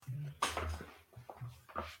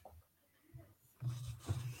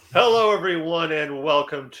Hello, everyone, and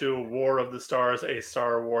welcome to War of the Stars, a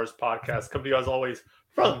Star Wars podcast. Coming to you, as always,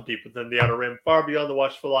 from deep within the Outer Rim, far beyond the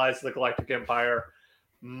watchful eyes of the Galactic Empire.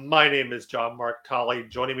 My name is John Mark Tolley.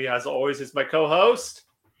 Joining me, as always, is my co-host,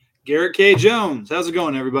 Garrett K. Jones. How's it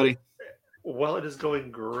going, everybody? Well, it is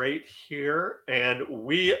going great here, and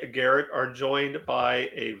we, Garrett, are joined by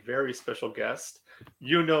a very special guest.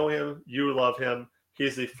 You know him, you love him.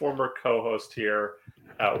 He's the former co-host here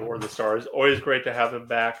at War of the Stars. Always great to have him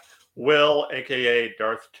back. Will, aka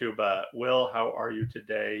Darth Tuba. Will, how are you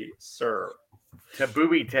today, sir?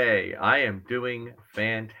 Tabuite, I am doing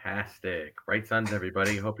fantastic. Right, sons,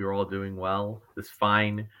 everybody. Hope you're all doing well. This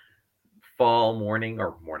fine fall morning.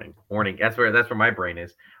 That's where my brain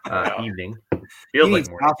is. Yeah, Evening He feels like needs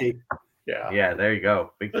morning. coffee. yeah. Yeah, there you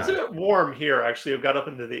go. Big It's a time. bit warm here, actually. We've got up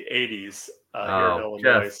into the 80s here in Oh,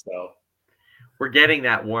 Illinois, just so we're getting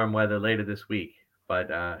that warm weather later this week, but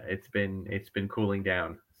it's been cooling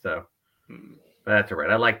down. So hmm. but that's all right.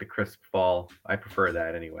 I like the crisp fall. I prefer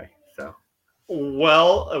that anyway. So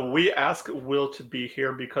Well, we asked Will to be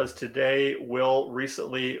here because today Will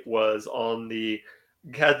recently was on the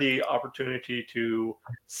had the opportunity to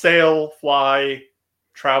sail, fly,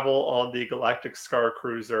 travel on the Galactic Star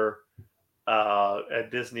Cruiser at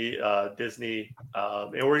Disney,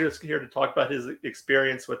 and we're just here to talk about his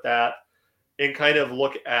experience with that and kind of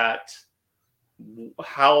look at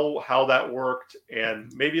how that worked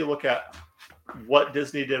and maybe look at what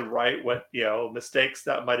Disney did right, what mistakes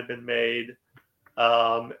that might have been made,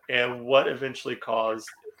 and what eventually caused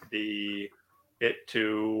the it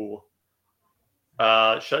to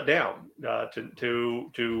shut down,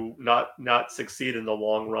 to not succeed in the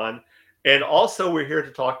long run. And also, we're here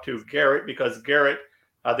to talk to Garrett because Garrett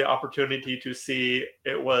had the opportunity to see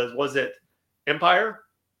was it Empire?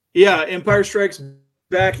 Yeah, Empire Strikes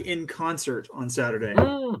Back in concert on Saturday.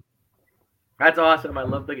 mm, that's awesome. I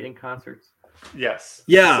love the in concerts. Yes.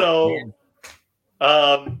 Yeah,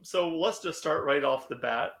 So let's just start right off the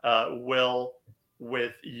bat, Will,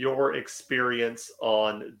 with your experience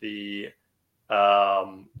on the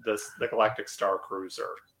Galactic Star Cruiser.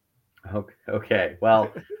 Okay.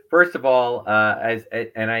 Well, first of all, I'm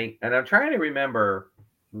trying to remember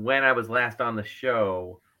when I was last on the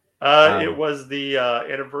show. It Um, was the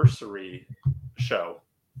anniversary show,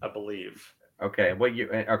 I believe, okay, what you?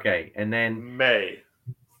 Okay, and then May.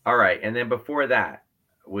 all right, and then before that,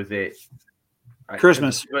 was it? Because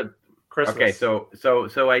Christmas. but okay, Christmas.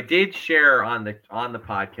 so I did share on the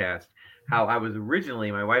podcast how I was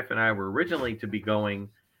originally my wife and I were originally to be going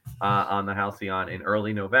on the Halcyon in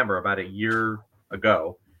early November, about a year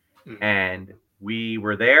ago, Mhm. and we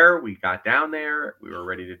were there. We got down there. We were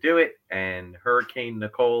ready to do it, and Hurricane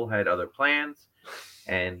Nicole had other plans,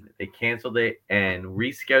 and they canceled it and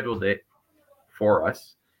rescheduled it for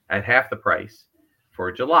us at half the price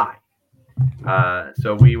for July.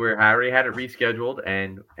 So we were already had it rescheduled,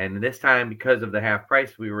 and this time because of the half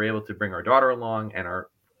price, we were able to bring our daughter along, and our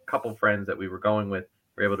couple friends that we were going with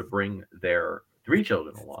were able to bring their three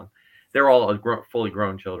children along. They're all fully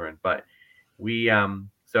grown children, but we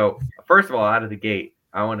so first of all, out of the gate,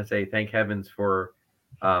 I want to say thank heavens for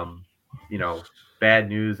um you know bad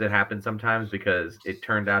news that happens sometimes, because it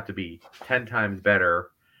turned out to be 10 times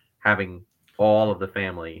better having all of the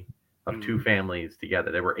family of two Mhm. families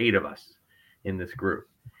together. There were 8 of us in this group,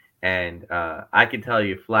 and I can tell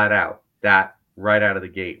you flat out that right out of the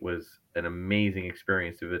gate was an amazing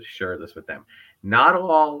experience to share this with them. Not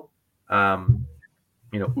all um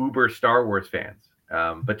uber Star Wars fans,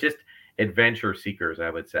 but just adventure seekers,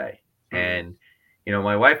 I would say. Mhm. And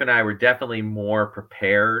my wife and I were definitely more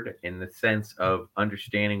prepared in the sense of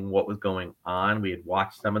understanding what was going on. We had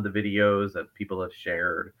watched some of the videos that people have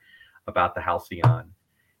shared about the Halcyon,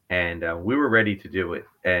 and we were ready to do it.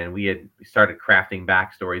 And we had started crafting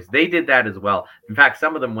backstories. They did that as well. In fact,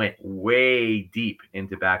 some of them went way deep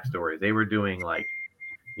into backstories. They were doing like,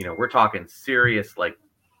 we're talking serious like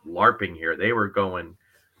LARPing here. They were going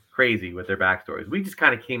crazy with their backstories. We just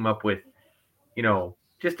kind of came up with,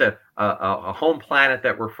 just a home planet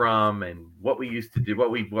that we're from, and what we used to do,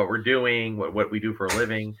 what we're doing, what we do for a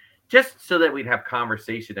living, just so that we'd have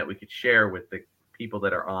conversation that we could share with the people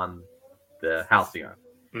that are on the Halcyon.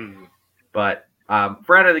 Mhm. But right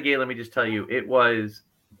out of the gate, let me just tell you, it was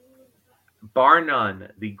bar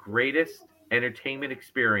none the greatest entertainment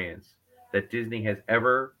experience that Disney has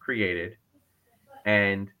ever created,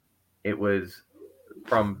 and it was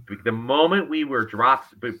from the moment we were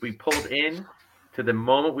dropped, we pulled in, to the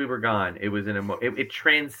moment we were gone. It was it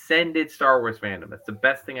transcended Star Wars fandom. That's the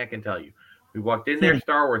best thing I can tell you. We walked in there,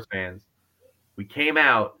 Star Wars fans. We came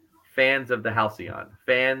out fans of the Halcyon,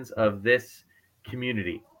 fans of this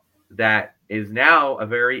community. that is now a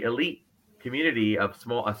very elite community of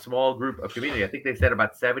a small group of community. I think they said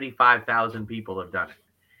about 75,000 people have done it.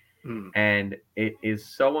 Mm. And it is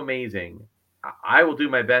so amazing. I will do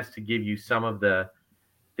my best to give you some of the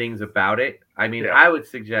things about it. I mean, Yeah. I would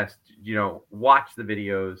suggest, watch the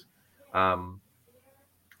videos.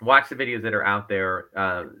 Watch the videos that are out there.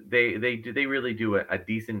 They really do a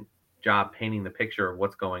decent job painting the picture of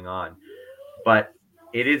what's going on. But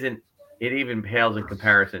it isn't. It even pales in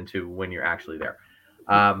comparison to when you're actually there.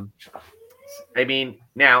 I mean,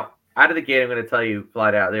 now out of the gate, I'm going to tell you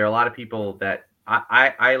flat out, there are a lot of people that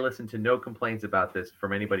I listen to no complaints about this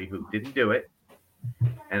from anybody who didn't do it,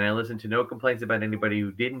 and I listen to no complaints about anybody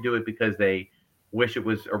who didn't do it because they wish it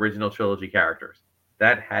was original trilogy characters.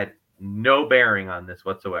 That had no bearing on this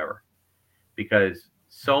whatsoever, because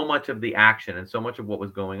so much of the action and so much of what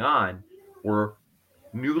was going on were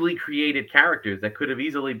newly created characters that could have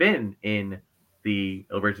easily been in the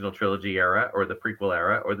original trilogy era or the prequel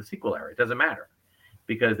era or the sequel era. It doesn't matter,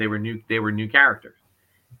 because they were new characters.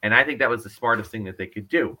 And I think that was the smartest thing that they could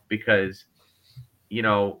do, because when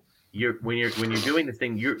you're doing this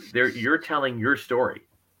thing, you're telling your story.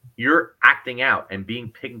 You're acting out and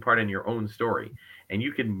taking part in your own story, and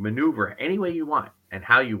you can maneuver any way you want and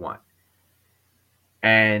how you want.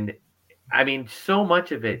 And I mean, so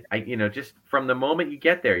much of it, just from the moment you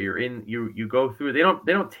get there, you go through. They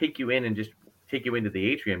don't take you in and just take you into the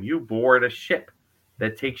atrium. You board a ship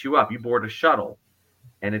that takes you up. You board a shuttle,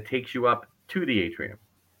 and it takes you up to the atrium,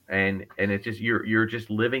 and it's just you're just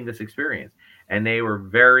living this experience. And they were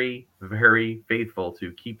very, very faithful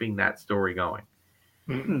to keeping that story going.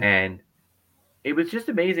 Mm. And it was just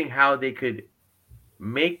amazing how they could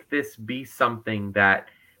make this be something that,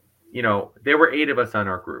 there were 8 of us on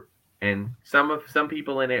our group, and some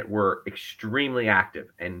people in it were extremely active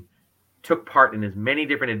and took part in as many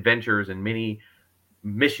different adventures and many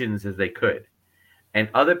missions as they could. And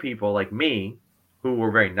other people like me, who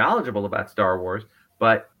were very knowledgeable about Star Wars,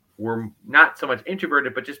 but were not so much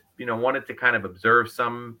introverted, but just, wanted to kind of observe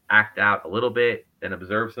some, act out a little bit, then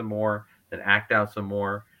observe some more, then act out some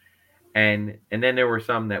more. And then there were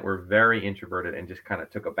some that were very introverted and just kind of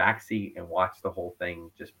took a back seat and watched the whole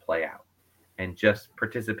thing just play out, and just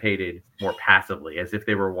participated more passively, as if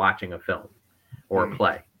they were watching a film or a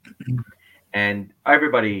play. And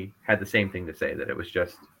everybody had the same thing to say, that it was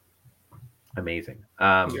just amazing.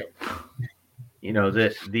 And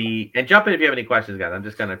jump in if you have any questions, guys. I'm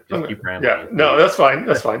just gonna keep rambling. Yeah, no, that's fine.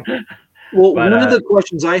 That's fine. Well, one of the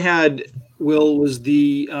questions I had, Will, was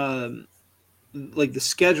the like the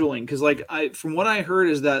scheduling, because from what I heard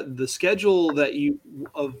is that the schedule that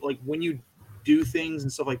when you do things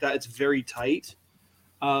and stuff like that, it's very tight.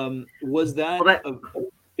 Was that a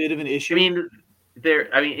bit of an issue? I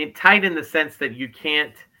mean, it's tight in the sense that you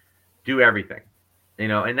can't do everything,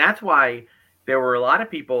 and that's why there were a lot of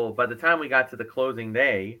people. By the time we got to the closing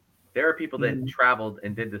day, there are people that traveled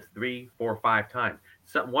and did this 3, 4, 5 times.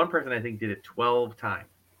 One person, I think, did it 12 times.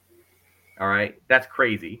 All right, that's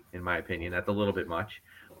crazy in my opinion. That's a little bit much.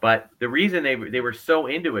 But the reason they were so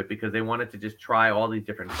into it, because they wanted to just try all these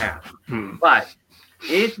different paths. But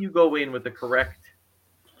if you go in with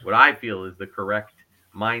what I feel is the correct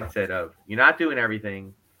mindset of, you're not doing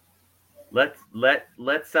everything. Let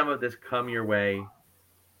some of this come your way.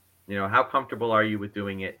 How comfortable are you with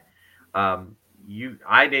doing it?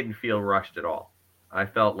 I didn't feel rushed at all. I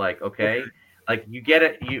felt like, okay, like you get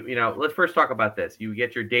it. Let's first talk about this. You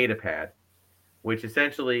get your data pad, which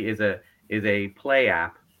essentially is a play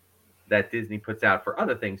app that Disney puts out for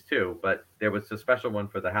other things too, but there was a special one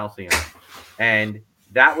for the Halcyon, and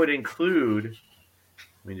that would include.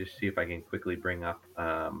 Let me just see if I can quickly bring up.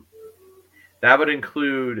 That would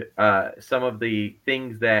include some of the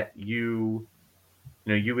things that you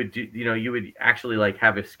would do. You would actually like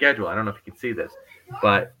have a schedule. I don't know if you can see this,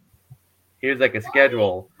 but here's like a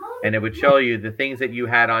schedule, and it would show you the things that you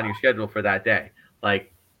had on your schedule for that day,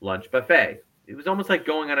 like lunch buffet. It was almost like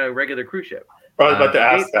going on a regular cruise ship. I was about to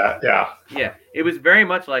ask that. Yeah. Yeah, it was very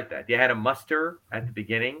much like that. You had a muster at the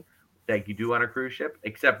beginning that you do on a cruise ship,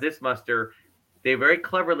 except this muster, they very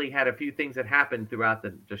cleverly had a few things that happened throughout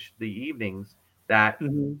the evenings that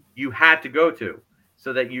you had to go to,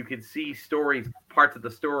 so that you could see parts of the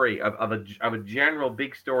story of a general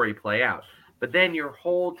big story play out. But then your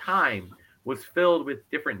whole time was filled with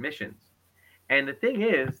different missions. And the thing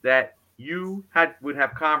is that you would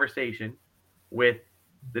have conversation with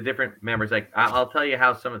the different members. Like, I'll tell you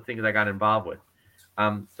how some of the things I got involved with.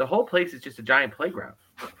 The whole place is just a giant playground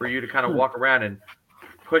for you to kind of walk around and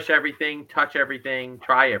push everything, touch everything,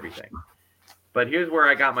 try everything. But here's where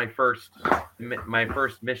I got my first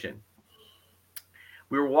mission.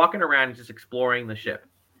 We were walking around and just exploring the ship.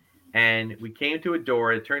 and we came to a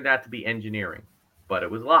door. It turned out to be engineering, but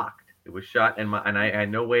it was locked. It was shut, and I had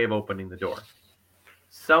no way of opening the door.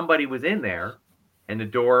 Somebody was in there, and the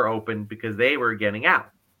door opened because they were getting out.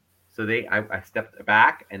 So I stepped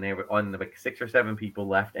back, and they were on like 6 or 7 people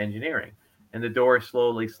left engineering, and the door is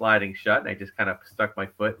slowly sliding shut. And I just kind of stuck my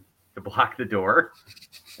foot to block the door,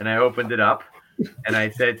 and I opened it up, and I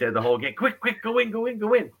said to the whole gang, "Quick, go in, go in,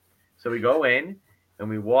 go in." So we go in, and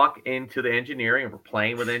we walk into the engineering, and we're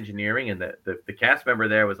playing with engineering, and the cast member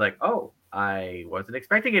there was like, "Oh, I wasn't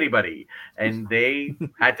expecting anybody," and they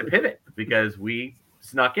had to pivot because we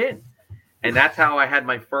snuck in, and that's how I had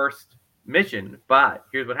my first mission. But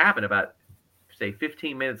here's what happened: about say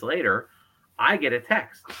 15 minutes later, I get a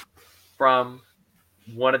text from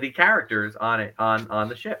one of the characters on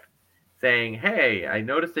the ship saying, "Hey, I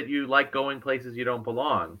noticed that you like going places you don't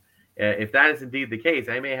belong. If that is indeed the case,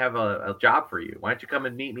 I may have a job for you. Why don't you come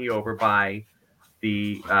and meet me over by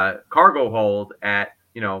the cargo hold at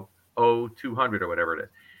 0200 or whatever it is."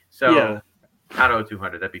 So Yeah. not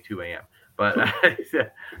 0200, that'd be 2 a.m. But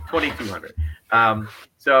 2200.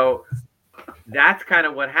 So that's kind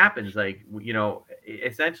of what happens. Like,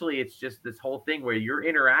 essentially it's just this whole thing where your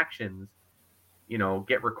interactions,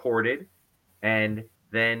 get recorded, and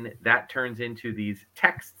then that turns into these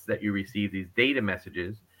texts that you receive, these data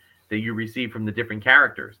messages that you receive from the different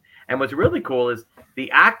characters. And what's really cool is the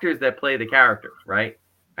actors that play the characters, right?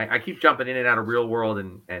 I keep jumping in and out of real world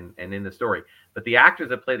and in the story, but the actors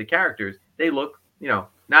that play the characters, they look,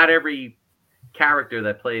 not every character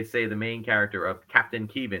that plays, say, the main character of Captain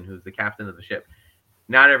Keevan, who's the captain of the ship,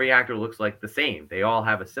 not every actor looks like the same. They all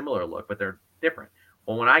have a similar look, but they're different.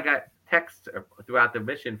 Well, when I got texts throughout the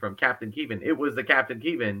mission from Captain Keevan, it was the Captain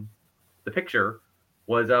Keevan. The picture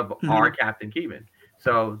was of our Captain Keevan.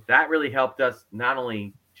 So that really helped us not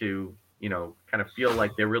only to, kind of feel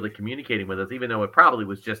like they're really communicating with us, even though it probably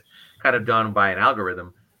was just kind of done by an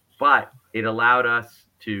algorithm, but it allowed us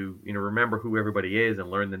to, remember who everybody is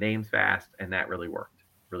and learn the names fast. And that really worked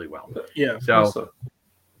really well. Yeah. So awesome.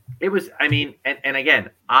 It was, I mean, and again,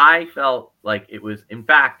 I felt like it was, in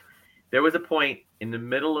fact, there was a point in the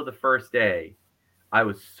middle of the first day, I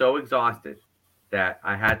was so exhausted that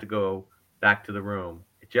I had to go back to the room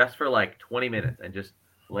just for like 20 minutes and just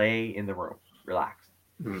lay in the room, relax.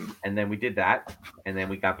 And then we did that. And then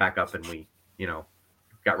we got back up and we,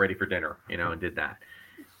 got ready for dinner, and did that.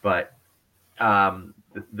 But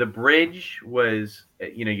the bridge was,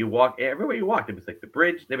 you walk everywhere you walked. It was like the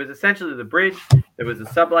bridge. There was essentially the bridge. There was a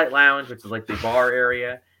sublight lounge, which is like the bar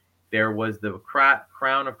area. There was the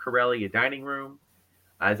Crown of Corellia dining room.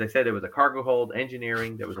 As I said, there was a cargo hold,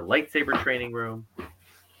 engineering. There was a lightsaber training room.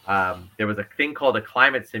 There was a thing called a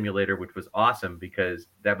climate simulator, which was awesome because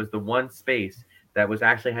that was the one space that was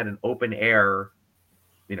actually had an open air.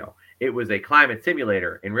 It was a climate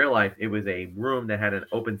simulator. In real life, it was a room that had an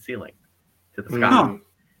open ceiling to the sky.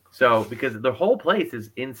 So because the whole place is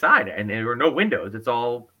inside and there were no windows, it's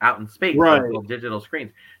all out in space, right. So it's all digital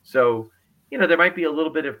screens. So there might be a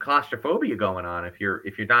little bit of claustrophobia going on if you're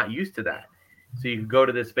not used to that. So you can go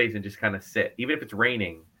to this space and just kind of sit, even if it's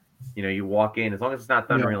raining. You walk in, as long as it's not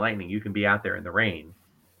thunder and lightning, you can be out there in the rain,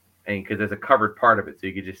 and because there's a covered part of it, so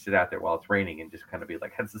you could just sit out there while it's raining and just kind of be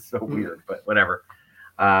like, "This is so weird," but whatever.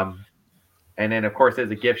 And then of course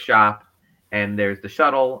there's a gift shop, and there's the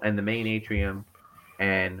shuttle and the main atrium.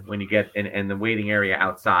 And when you get in the waiting area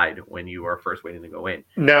outside, when you are first waiting to go in,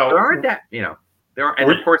 now there aren't that, there are, and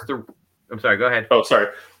of course I'm sorry, go ahead. Oh, sorry.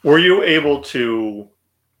 Were you able to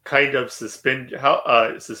kind of suspend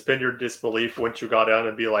your disbelief once you got out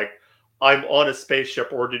and be like, I'm on a spaceship?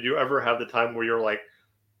 Or did you ever have the time where you're like,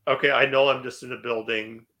 okay, I know I'm just in a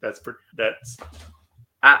building that's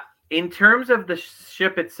in terms of the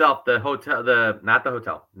ship itself, the hotel, not the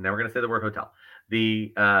hotel, never going to say the word hotel,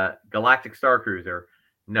 the Galactic Star Cruiser.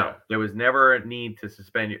 No, there was never a need to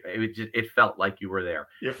suspend. It felt like you were there.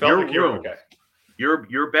 You felt like you were okay.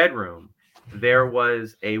 Your bedroom, there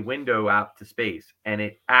was a window out to space, and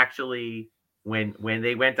it actually, when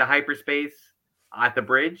they went to hyperspace at the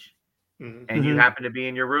bridge, and you happened to be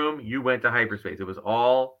in your room, you went to hyperspace. It was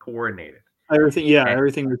all coordinated.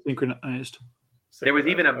 Everything was synchronized. There was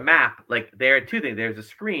even a map. Like, there are two things. There's a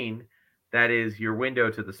screen that is your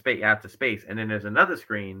window to the space, out to space, and then there's another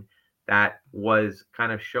screen that was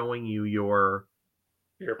kind of showing you your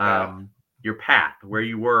path where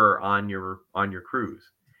you were on your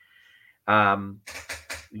cruise.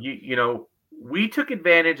 We took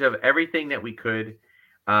advantage of everything that we could,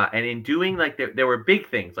 and in doing, like, there were big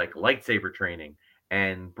things like lightsaber training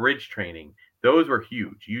and bridge training. Those were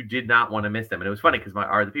huge. You did not want to miss them. And it was funny because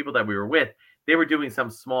the people that we were with, they were doing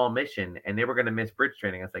some small mission and they were going to miss bridge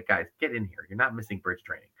training. I was like, guys, get in here. You're not missing bridge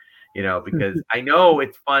training. because I know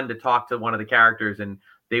it's fun to talk to one of the characters, and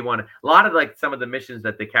they want a lot of like some of the missions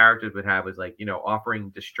that the characters would have was like, offering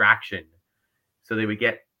distraction. So they would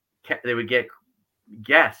get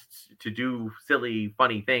guests to do silly,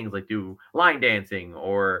 funny things like do line dancing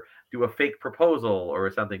or do a fake proposal or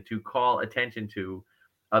something to call attention to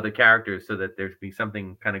other characters so that there's be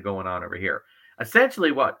something kind of going on over here.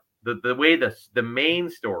 Essentially, what the way the main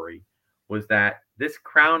story was that this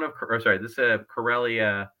Corellia,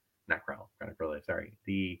 not Crown of Corellia, sorry,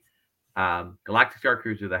 the Galactic Star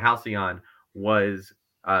Cruiser, the Halcyon, was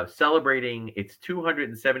celebrating its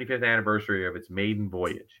 275th anniversary of its maiden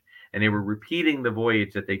voyage. And they were repeating the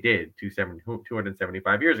voyage that they did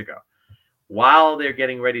 275 years ago. While they're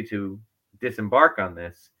getting ready to disembark on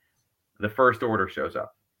this, the First Order shows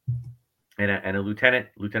up. And a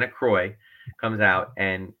Lieutenant Croy comes out,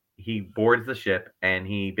 and he boards the ship, and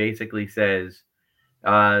he basically says,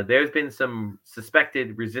 there's been some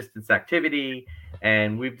suspected resistance activity,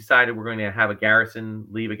 and we've decided we're going to have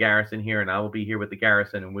leave a garrison here, and I will be here with the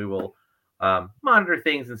garrison, and we will monitor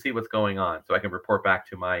things and see what's going on so I can report back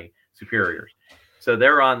to my superiors. So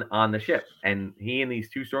they're on the ship, and he and these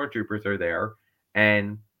two stormtroopers are there,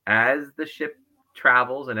 and as the ship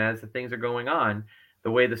travels and as the things are going on, the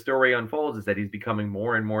way the story unfolds is that he's becoming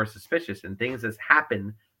more and more suspicious, and things that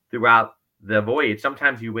happen throughout the voyage.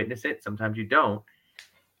 Sometimes you witness it, sometimes you don't,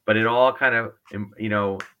 but it all kind of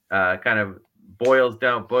kind of boils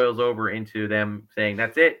over into them saying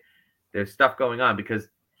that's it. There's stuff going on because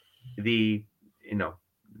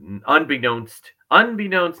unbeknownst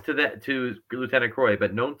to Lieutenant Croy,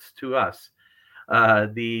 but knownst to us,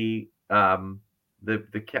 the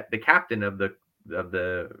captain of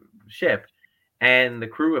the ship and the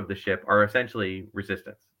crew of the ship are essentially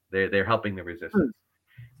resistance. They're helping the resistance.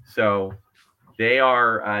 So they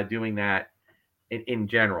are doing that in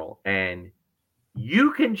general, and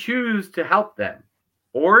you can choose to help them,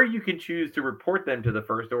 or you can choose to report them to the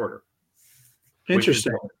First Order.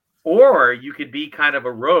 Interesting. Or you could be kind of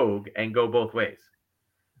a rogue and go both ways,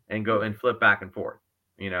 and go and flip back and forth.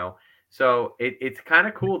 So it's kind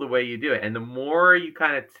of cool the way you do it. And the more you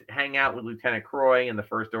kind of hang out with Lieutenant Croy and the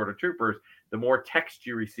First Order troopers, the more text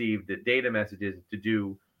you receive, the data messages to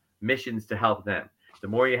do missions to help them. The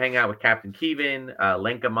more you hang out with Captain Kevin,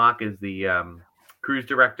 Lenka Mock is the cruise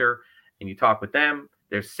director, and you talk with them.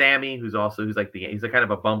 There's Sammy, who's a kind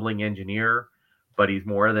of a bumbling engineer, but he's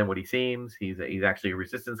more than what he seems. He's actually a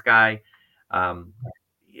resistance guy. I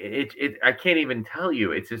can't even tell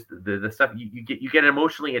you. It's just the stuff you get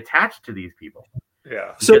emotionally attached to these people.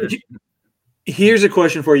 Yeah. So here's a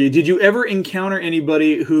question for you. Did you ever encounter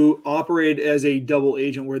anybody who operated as a double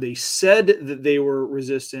agent where they said that they were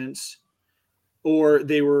resistance or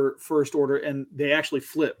they were First Order and they actually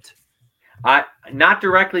flipped? Not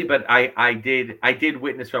directly, but I did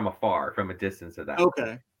witness from afar, from a distance of that.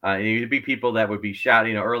 Okay. You'd be people that would be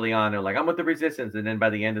shouting, early on, they're like, "I'm with the resistance," and then by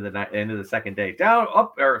the end of the second day,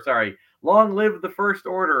 long live the First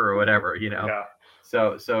Order or whatever, Yeah.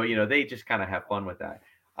 So they just kind of have fun with that.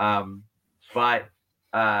 So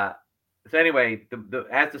anyway,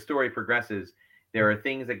 as the story progresses, there are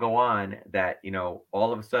things that go on that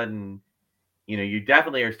all of a sudden, you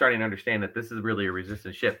definitely are starting to understand that this is really a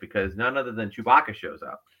resistance ship, because none other than Chewbacca shows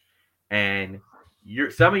up, and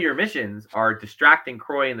some of your missions are distracting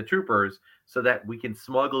Croy and the troopers so that we can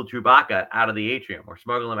smuggle Chewbacca out of the atrium or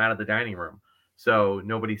smuggle him out of the dining room so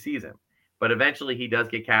nobody sees him. But eventually he does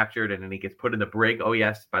get captured, and then he gets put in the brig. Oh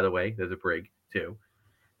yes, by the way, there's a brig too,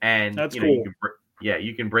 and that's cool.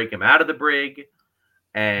 You can break him out of the brig,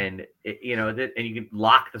 and and you can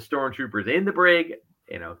lock the stormtroopers in the brig.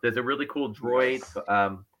 There's a really cool droid.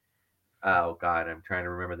 Oh God, I'm trying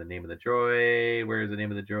to remember the name of the droid. Where is the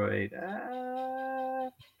name of the droid?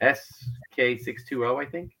 SK620, I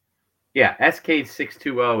think. Yeah,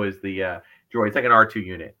 SK620 is the droid. It's like an R2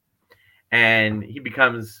 unit, and he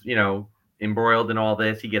becomes embroiled in all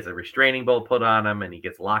this. He gets a restraining bolt put on him, and he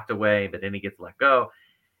gets locked away. But then he gets let go.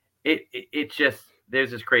 It's just,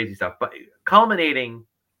 there's this crazy stuff, but culminating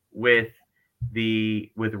with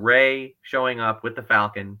Rey showing up with the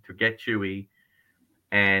Falcon to get Chewie,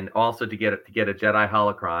 and also to get a Jedi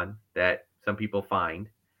holocron that some people find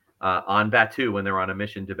on Batuu when they're on a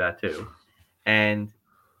mission to Batuu. And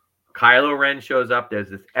Kylo Ren shows up.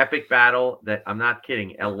 There's this epic battle that, I'm not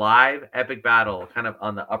kidding, a live epic battle kind of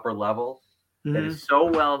on the upper level that is so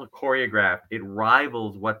well choreographed. It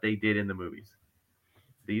rivals what they did in the movies.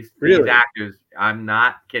 These actors, I'm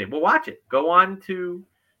not kidding. Well, watch it. Go on to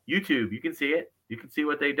YouTube. You can see it. You can see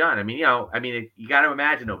what they've done. I mean, you got to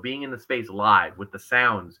imagine, being in the space live with the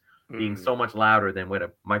sounds being so much louder than what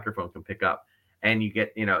a microphone can pick up. and you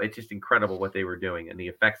get, it's just incredible what they were doing and the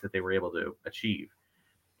effects that they were able to achieve.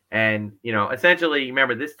 And essentially,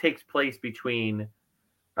 remember, this takes place between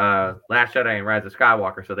Last Jedi and Rise of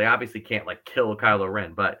Skywalker, so they obviously can't like kill Kylo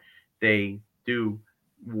Ren, but they do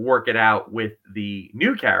work it out with the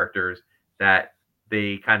new characters that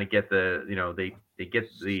they kind of get they get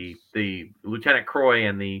the Lieutenant Croy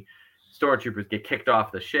and the stormtroopers get kicked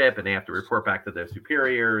off the ship, and they have to report back to their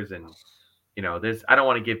superiors. And this, I don't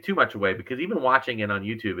want to give too much away because even watching it on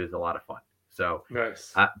YouTube is a lot of fun. So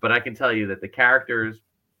Nice. But I can tell you that the characters,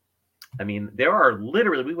 I mean, there are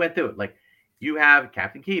literally, we went through it. Like, you have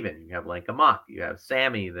Captain Keevan, you have Lenka Mock, you have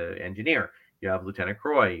Sammy, the engineer, you have Lieutenant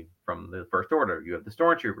Croy from the First Order, you have the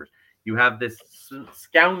Stormtroopers, you have this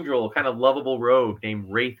scoundrel, kind of lovable rogue named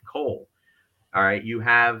Wraith Cole. All right, you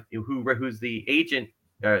have who's the agent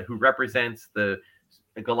who represents the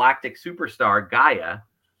galactic superstar Gaia,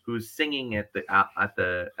 who's singing at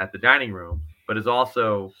the dining room, but is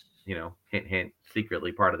also, hint hint,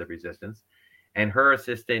 secretly part of the Resistance. And her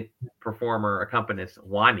assistant performer accompanist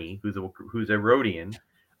Wani, who's a Rhodian,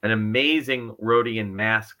 an amazing Rhodian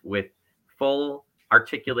mask with full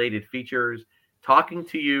articulated features, talking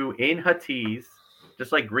to you in Huttese,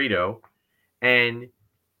 just like Greedo, and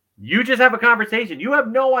you just have a conversation. You have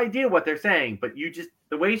no idea what they're saying, but you just,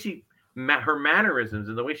 the way her mannerisms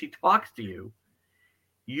and the way she talks to you,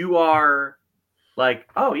 you are like,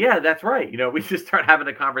 oh yeah, that's right. We just start having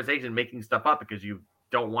a conversation, making stuff up because you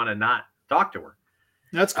don't want to not talk to her.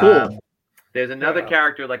 That's cool. There's another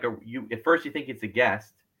character, like at first you think it's a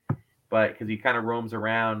guest, but because he kind of roams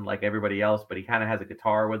around like everybody else, but he kind of has a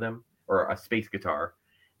guitar with him, or a space guitar,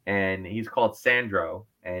 and he's called Sandro,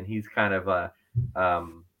 and he's kind of a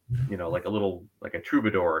like a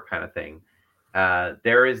troubadour kind of thing.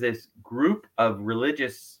 There is this group of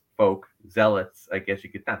religious folk, zealots, I guess you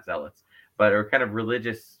could, not zealots, but are kind of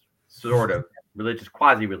religious, sort of religious,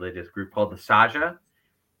 quasi-religious group called the Saja,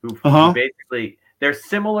 who basically, they're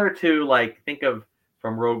similar to, like, think of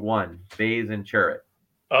from Rogue One, Baze and Chirrut,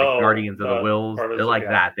 like Guardians of the Wills. They're like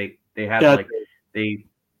that. They have like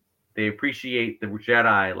they appreciate the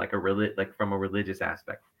Jedi like from a religious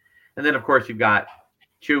aspect. And then of course you've got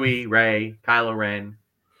Chewie, Rey, Kylo Ren,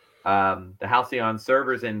 the Halcyon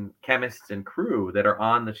servers and chemists and crew that are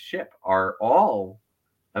on the ship are all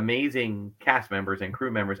amazing cast members and crew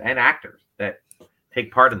members and actors that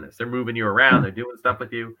take part in this. They're moving you around. They're doing stuff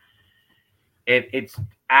with you. It's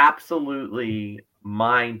absolutely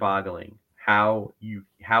mind-boggling how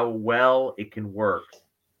well it can work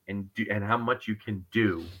and how much you can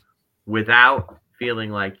do without feeling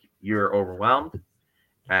like you're overwhelmed.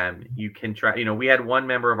 You can try. We had one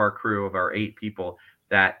member of our crew, of our 8 people,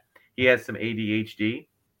 that he has some ADHD,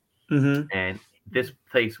 and this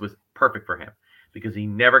place was perfect for him because he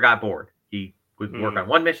never got bored. He would work on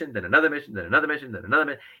one mission, then another mission, then another mission, then another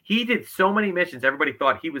mission. He did so many missions, everybody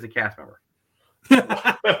thought he was a cast member.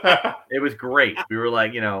 It was great. We were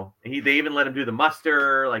like, they even let him do the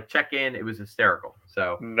muster, like check-in. It was hysterical.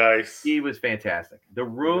 So nice. He was fantastic. The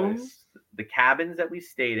rooms, the cabins that we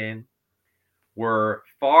stayed in were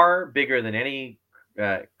far bigger than any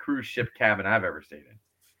cruise ship cabin I've ever stayed in.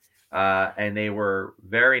 And they were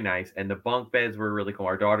very nice. And the bunk beds were really cool.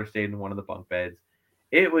 Our daughter stayed in one of the bunk beds.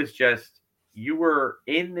 It was just, you were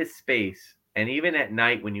in this space. And even at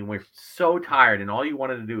night when you were so tired and all you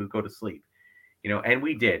wanted to do was go to sleep, and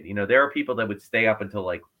we did. There are people that would stay up until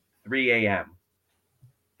like 3 a.m.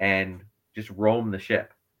 and just roam the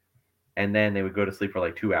ship. And then they would go to sleep for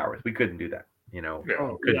like 2 hours. We couldn't do that.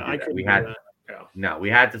 We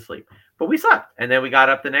had to sleep. But we slept. And then we got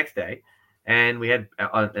up the next day and we had,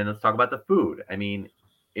 and let's talk about the food. I mean,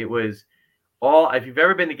 it was all, if you've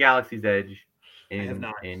ever been to Galaxy's Edge in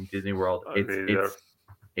Disney World, it's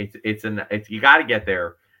you got to get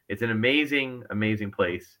there. It's an amazing, amazing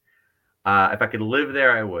place. If I could live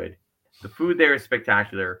there, I would. The food there is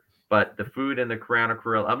spectacular, but the food in the Crown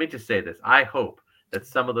Grill, let me just say this. I hope that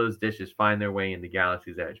some of those dishes find their way into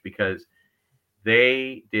Galaxy's Edge because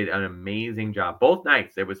they did an amazing job. Both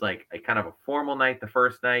nights, there was like a kind of a formal night the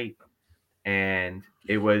first night, and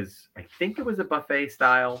it was, I think it was a buffet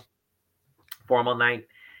style formal night.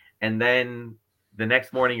 And then the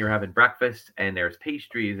next morning you're having breakfast and there's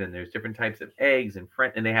pastries and there's different types of eggs and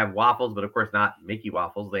they have waffles, but of course not Mickey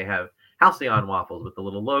waffles. They have Halcyon waffles with the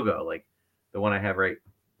little logo, like the one I have right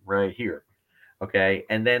here. Okay.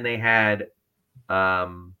 And then they had,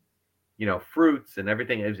 fruits and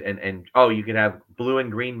everything. And you could have blue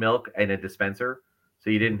and green milk in a dispenser. So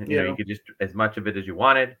you didn't, you could just as much of it as you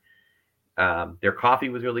wanted. Their coffee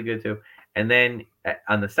was really good too. And then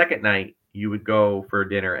on the second night, you would go for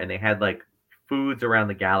dinner and they had like foods around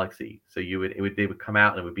the galaxy. So they would come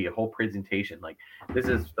out and it would be a whole presentation. Like this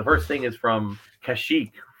is the first thing is from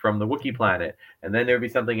Kashyyyk from the Wookiee planet, and then there would be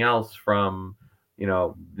something else from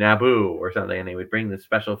Naboo or something, and they would bring this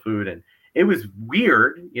special food, and it was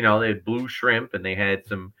weird. They had blue shrimp and they had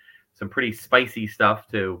some pretty spicy stuff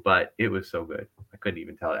too, but it was so good. I couldn't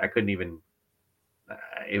even tell it. I couldn't even.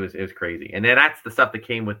 It was crazy, and then that's the stuff that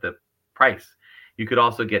came with the price. You could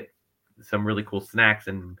also get some really cool snacks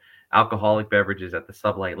and alcoholic beverages at the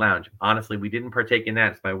Sublight Lounge. Honestly, we didn't partake in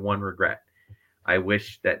that. It's my one regret. I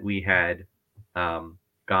wish that we had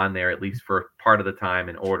gone there at least for part of the time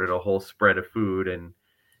and ordered a whole spread of food and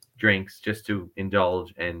drinks just to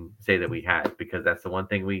indulge and say that we had, because that's the one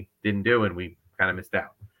thing we didn't do and we kind of missed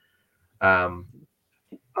out.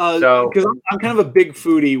 So because I'm kind of a big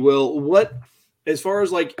foodie, Will, what as far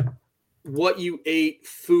as like what you ate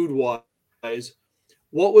food wise,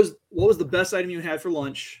 what was the best item you had for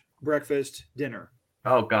lunch, breakfast, dinner?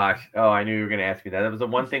 Oh gosh. Oh, I knew you were going to ask me that. That was the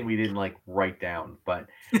one thing we didn't like write down, but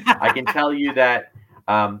I can tell you that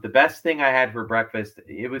the best thing I had for breakfast,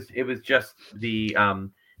 it was just the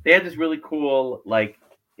they had this really cool, like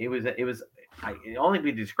it was only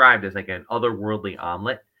be described as like an otherworldly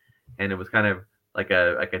omelet, and it was kind of like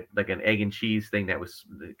an egg and cheese thing that was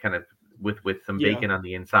kind of with some bacon on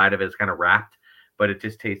the inside of it. It's kind of wrapped, but it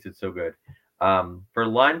just tasted so good. For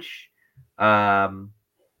lunch, I'm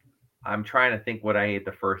trying to think what I ate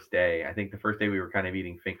the first day. I think the first day we were kind of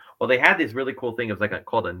eating things. Well, they had this really cool thing. It was like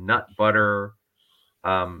called a nut butter.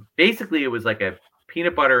 Basically, it was like a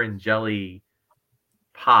peanut butter and jelly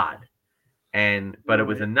pod, but it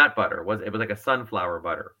was a nut butter. It was like a sunflower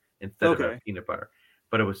butter instead of a peanut butter.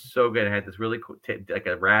 But it was so good. It had this really cool, like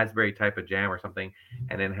a raspberry type of jam or something,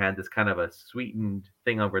 and then had this kind of a sweetened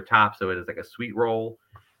thing over top. So it is like a sweet roll.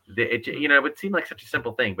 It would seem like such a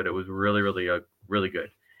simple thing, but it was really, really, really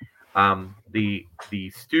good. The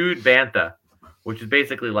stewed bantha, which is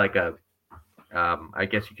basically like a, I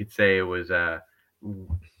guess you could say it was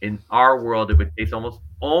in our world it would taste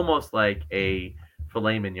almost like a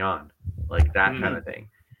filet mignon, like that kind of thing.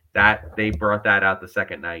 That they brought that out the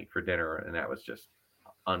second night for dinner, and that was just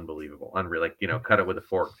unbelievable, unreal. Like cut it with a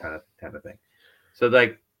fork kind of thing. So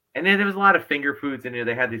and then there was a lot of finger foods in there.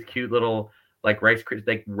 They had these cute little like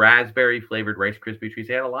like raspberry flavored Rice Krispie treats.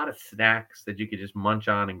 They had a lot of snacks that you could just munch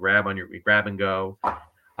on and grab and go.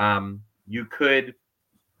 You could,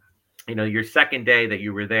 your second day that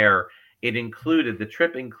you were there, the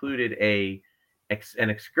trip included an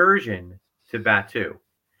excursion to Batu.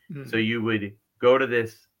 So you would go to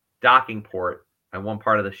this docking port on one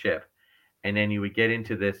part of the ship, and then you would get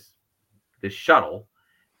into this shuttle,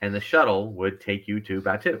 and the shuttle would take you to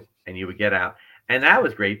Batu, and you would get out. And that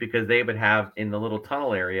was great because they would have in the little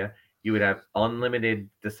tunnel area, you would have unlimited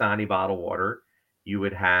Dasani bottled water. You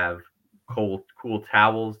would have cool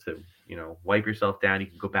towels to, wipe yourself down. You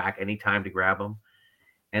can go back anytime to grab them.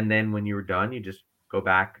 And then when you were done, you just go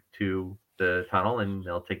back to the tunnel and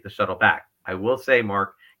they'll take the shuttle back. I will say,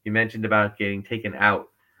 Mark, you mentioned about getting taken out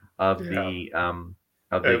of the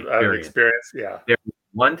experience. Yeah. There was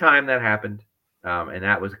one time that happened, and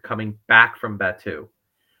that was coming back from Batu.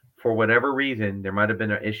 For whatever reason, there might have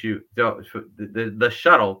been an issue. So the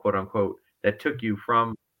shuttle, quote unquote, that took you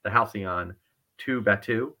from the Halcyon to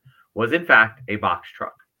Batu was in fact a box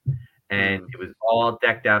truck, and it was all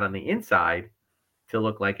decked out on the inside to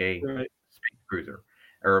look like a space cruiser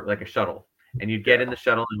or like a shuttle. And you'd get in the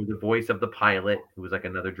shuttle, and the voice of the pilot, who was like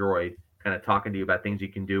another droid, kind of talking to you about things you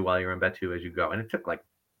can do while you're in Batu as you go. And it took like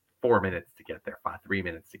 4 minutes to get there, 3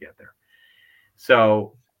 minutes to get there.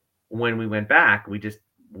 So when we went back,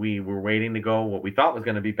 we were waiting to go what we thought was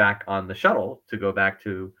going to be back on the shuttle to go back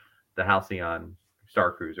to the Halcyon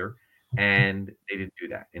Star Cruiser, and they didn't do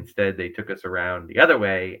that. Instead, they took us around the other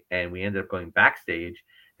way, and we ended up going backstage,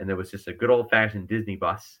 and there was just a good old-fashioned Disney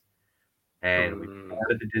bus, and we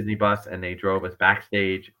boarded the Disney bus, and they drove us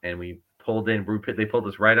backstage, and we pulled in. They pulled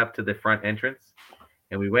us right up to the front entrance,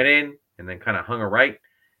 and we went in, and then kind of hung a right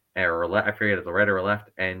or a left. I forget if it was a right or a left,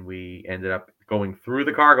 and we ended up going through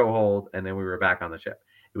the cargo hold, and then we were back on the ship.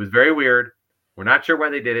 It was very weird. We're not sure why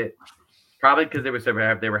they did it. Probably because they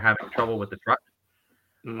were having trouble with the truck,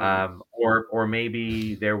 or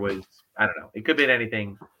maybe there was, I don't know. It could have been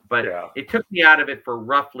anything, but it took me out of it for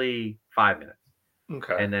roughly 5 minutes.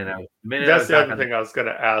 Okay, and then that's the other thing I was going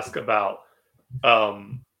to ask about.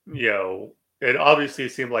 It obviously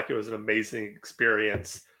seemed like it was an amazing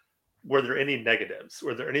experience. Were there any negatives?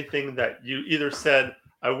 Were there anything that you either said,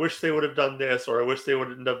 "I wish they would have done this," or "I wish they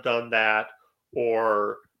wouldn't have done that"?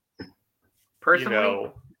 Or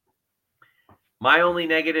personally, my only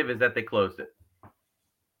negative is that they closed it.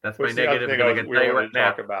 That's Which my is the other negative. thing Because I can we tell you wanted right to now,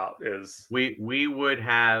 talk about is we would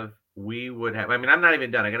have. I mean, I'm not even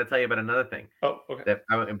done. I got to tell you about another thing. okay.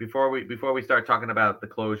 And before we start talking about the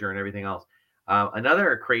closure and everything else,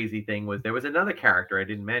 another crazy thing was there was another character I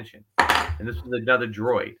didn't mention, and this was another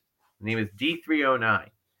droid. His name is D309,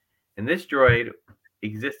 and this droid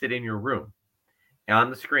existed in your room on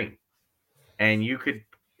the screen, and you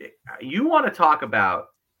want to talk about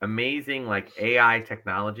amazing like AI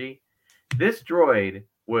technology. This droid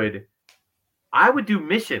I would do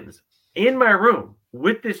missions in my room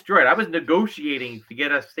with this droid. I was negotiating to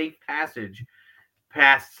get a safe passage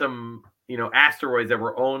past some, asteroids that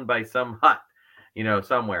were owned by some hut,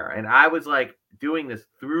 somewhere. And I was like doing this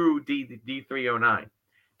through D309.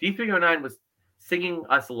 D309 was singing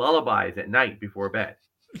us lullabies at night before bed.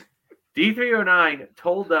 D309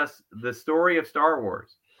 told us the story of Star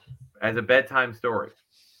Wars as a bedtime story.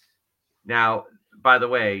 Now, by the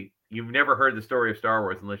way, you've never heard the story of Star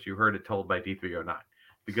Wars unless you heard it told by D309,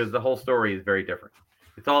 because the whole story is very different.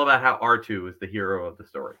 It's all about how R2 is the hero of the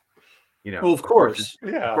story. Well, of course.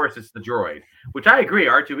 Of course, it's the droid, which I agree.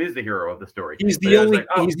 R2 is the hero of the story. He's the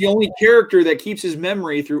only character that keeps his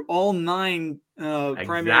memory through all 9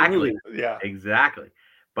 primary movies. Yeah, exactly.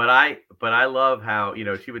 But I love how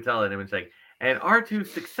she would tell it, and it's like, and R2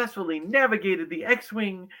 successfully navigated the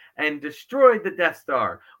X-wing and destroyed the Death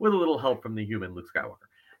Star with a little help from the human Luke Skywalker.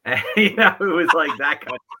 And, it was like that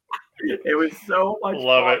kind of, it was so much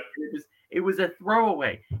love fun. It was a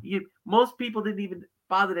throwaway. Most people didn't even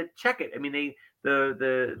bother to check it. I mean,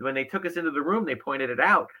 when they took us into the room, they pointed it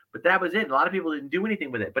out, but that was it. A lot of people didn't do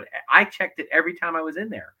anything with it, but I checked it every time I was in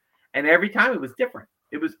there, and every time it was different.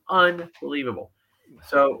 It was unbelievable.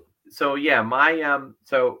 So yeah,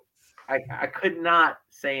 I could not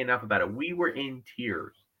say enough about it. We were in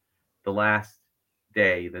tears the last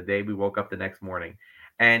day, the day we woke up the next morning.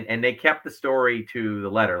 And they kept the story to the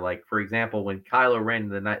letter. Like, for example, when Kylo Ren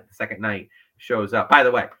the second night shows up. By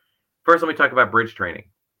the way, first let me talk about bridge training.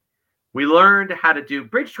 We learned how to do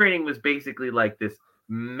bridge training. Was basically like this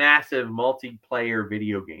massive multiplayer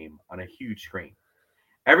video game on a huge screen.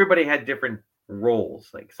 Everybody had different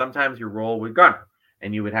roles. Like sometimes your role was gunner,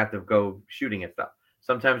 and you would have to go shooting at stuff.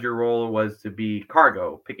 Sometimes your role was to be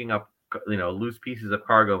cargo, picking up loose pieces of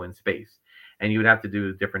cargo in space, and you would have to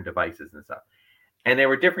do different devices and stuff. And there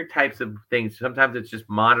were different types of things. Sometimes it's just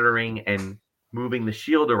monitoring and moving the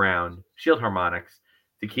shield around, shield harmonics,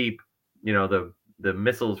 to keep the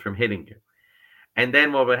missiles from hitting you. And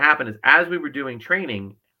then what would happen is, as we were doing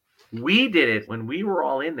training, we did it when we were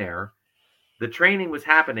all in there. The training was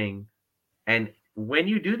happening, and when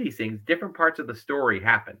you do these things, different parts of the story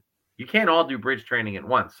happen. You can't all do bridge training at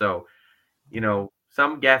once. So,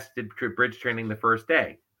 some guests did bridge training the first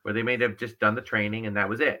day, where they may have just done the training and that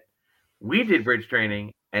was it. We did bridge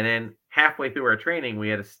training, and then halfway through our training, we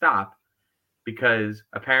had to stop because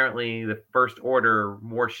apparently the First Order,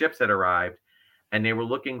 more ships had arrived, and they were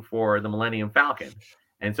looking for the Millennium Falcon.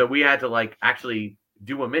 And so we had to actually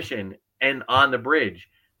do a mission and on the bridge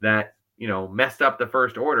that messed up the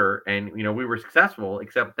First Order, and we were successful,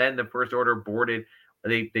 except then the First Order boarded.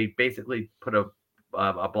 They basically put a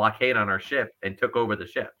blockade on our ship and took over the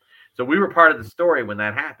ship. So we were part of the story when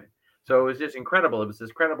that happened. So it was just incredible. It was this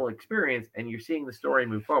incredible experience, and you're seeing the story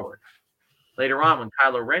move forward. Later on, when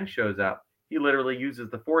Kylo Ren shows up, he literally uses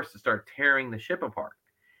the Force to start tearing the ship apart.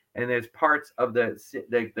 And there's parts of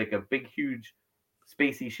like a big, huge,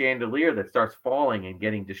 spacey chandelier that starts falling and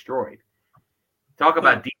getting destroyed. Talk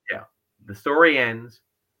about detail. The story ends.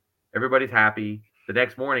 Everybody's happy the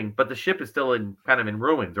next morning, but the ship is still kind of in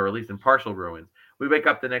ruins, or at least in partial ruins. We wake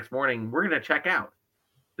up the next morning. We're going to check out.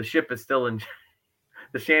 The ship is still in.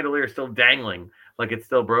 The chandelier is still dangling like it's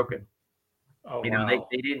still broken. Oh, wow.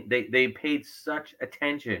 They paid such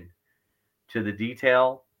attention to the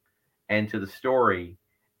detail and to the story,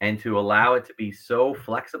 and to allow it to be so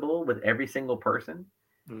flexible with every single person.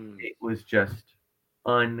 It was just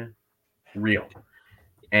unreal.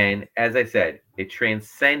 And as I said, it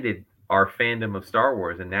transcended our fandom of Star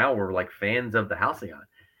Wars, and now we're like fans of the Halcyon.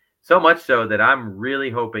 So much so that I'm really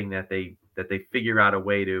hoping that they figure out a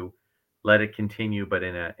way to let it continue, but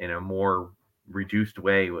in a more reduced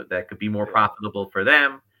way that could be more profitable for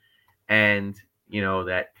them, and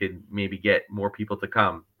that could maybe get more people to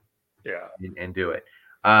come and do it.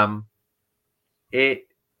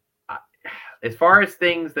 As far as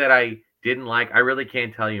things that I didn't like, I really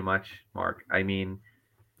can't tell you much, Mark. I mean,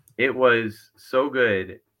 it was so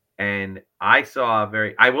good, and I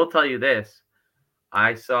will tell you this,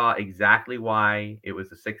 I saw exactly why it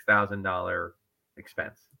was a $6,000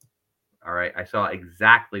 expense. All right. I saw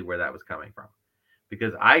exactly where that was coming from,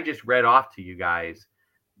 because I just read off to you guys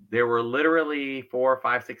there were literally 4,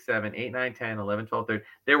 5, 6, 7, 8, 9, 10, 11, 12, 13.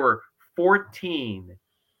 There were 14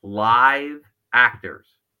 live actors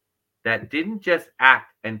that didn't just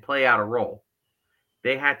act and play out a role.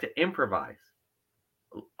 They had to improvise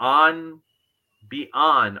be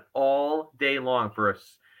on all day long for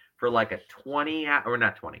like a 20 or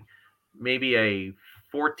not 20, maybe a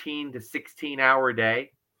 14 to 16 hour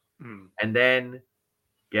day. And then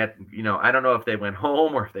I don't know if they went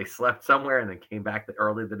home or if they slept somewhere and then came back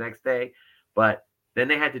early the next day, but then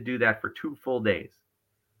they had to do that for 2 full days.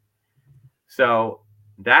 So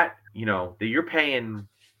that, you're paying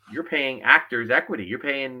actors equity. You're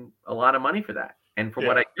paying a lot of money for that. And from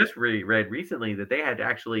what I just read recently, that they had to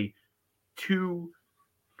actually two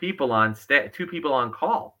people on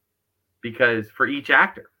call because for each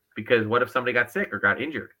actor, because what if somebody got sick or got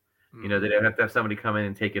injured? They'd have to have somebody come in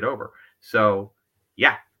and take it over. So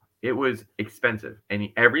yeah, it was expensive. And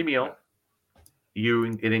every meal,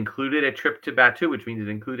 it included a trip to Batu, which means it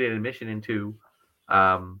included admission into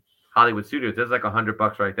Hollywood Studios. That's like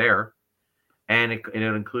 $100 right there. And it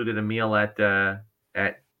included a meal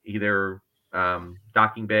at either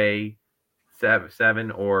Docking Bay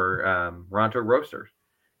 7 or Ronto Roasters,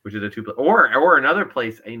 which is or another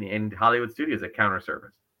place in Hollywood Studios at counter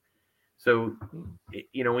service. So,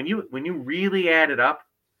 when you really add it up,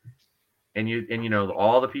 and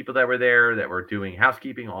all the people that were there that were doing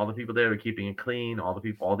housekeeping, all the people that were keeping it clean, all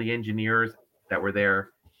the engineers that were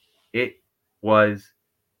there, it was.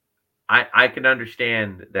 I can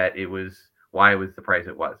understand that it was why it was the price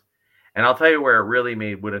it was, and I'll tell you where it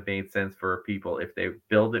really would have made sense for people if they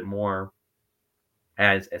build it more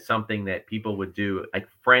as something that people would do, like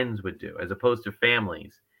friends would do, as opposed to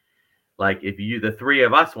families. Like if the three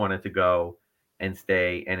of us wanted to go and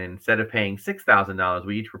stay, and instead of paying $6,000,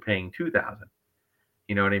 we each were paying $2,000.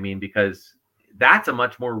 You know what I mean? Because that's a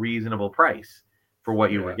much more reasonable price for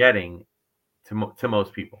what you were getting to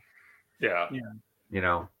most people. Yeah.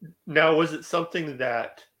 Now, was it something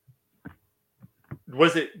that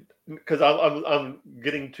because I'm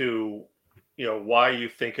getting to why you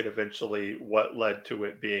think it eventually, what led to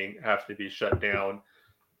it have to be shut down.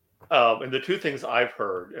 And the two things I've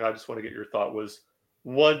heard, and I just want to get your thought, was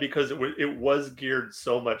one, because it was geared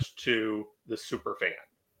so much to the super fan,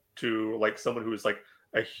 to like someone who's like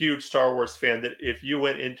a huge Star Wars fan, that if you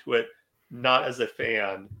went into it not as a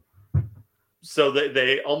fan, so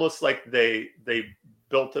they almost like they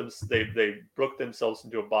booked themselves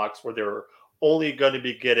into a box where they're only going to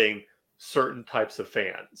be getting certain types of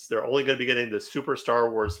fans. They're only going to be getting the super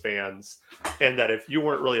Star Wars fans, and that if you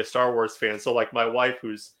weren't really a Star Wars fan, so like my wife,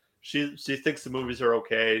 she thinks the movies are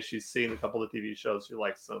okay, she's seen a couple of TV shows, she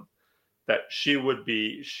likes them, that she wouldn't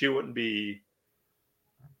be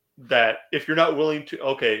that if you're not willing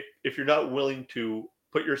to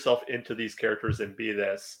put yourself into these characters and be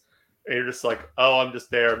this, and you're just like, oh, I'm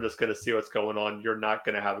just there, I'm just going to see what's going on, you're not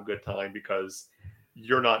going to have a good time because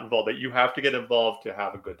you're not involved. That you have to get involved to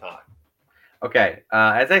have a good time. Okay,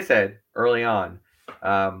 as I said early on,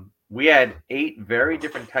 we had 8 very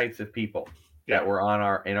different types of people that were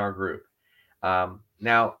in our group.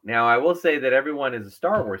 Now I will say that everyone is a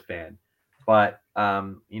Star Wars fan, but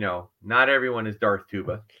not everyone is Darth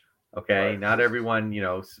Tuba. Okay, right. Not everyone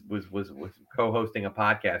was co-hosting a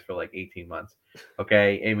podcast for like 18 months.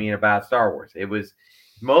 Okay, I mean about Star Wars. It was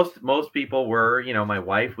most people were, my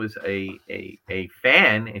wife was a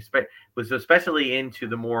fan, was especially into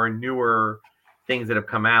the more newer things that have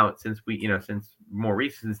come out since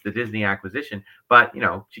the Disney acquisition. But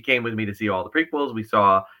she came with me to see all the prequels. We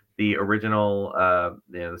saw the original,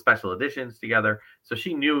 the special editions together. So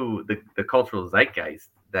she knew the cultural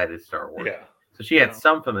zeitgeist that is Star Wars. Yeah. So she had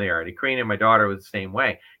some familiarity. Karina, my daughter, was the same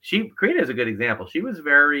way. Karina is a good example. She was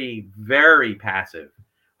very, very passive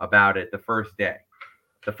about it the first day.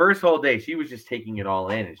 The first whole day, she was just taking it all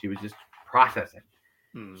in, and she was just processing.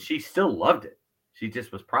 She still loved it. She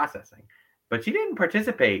just was processing. But she didn't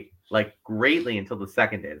participate like greatly until the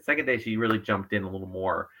second day. The second day, she really jumped in a little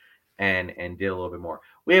more and did a little bit more.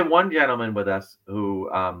 We had one gentleman with us who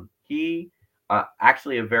he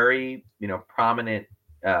actually a very prominent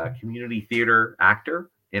community theater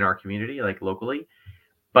actor in our community, like locally.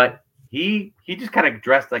 But he just kind of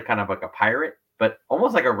dressed like a pirate, but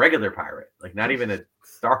almost like a regular pirate, like not even a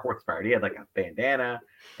Star Wars pirate. He had like a bandana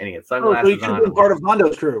and he had sunglasses so you could have been part of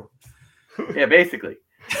Hondo's crew. Yeah, basically.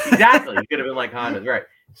 Exactly. He could have been like Hondo's, right?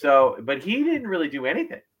 So, but he didn't really do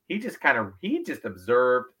anything. He just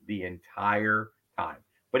observed the entire time.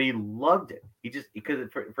 But he loved it. Because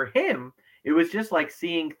for him, it was just like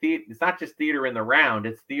seeing theater. It's not just theater in the round.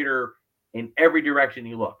 It's theater in every direction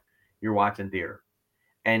you look. You're watching theater.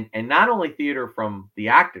 And not only theater from the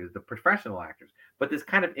actors, the professional actors, but this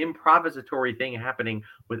kind of improvisatory thing happening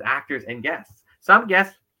with actors and guests. Some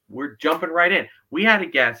guests were jumping right in. We had a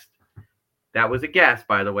guest that was a guest,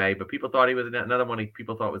 by the way, but people thought he was another one.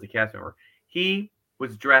 People thought was a cast member. He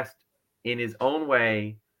was dressed in his own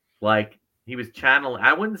way, like he was channeling.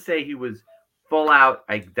 I wouldn't say he was full out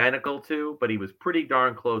identical to, but he was pretty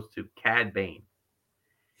darn close to Cad Bane.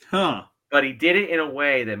 Huh. But he did it in a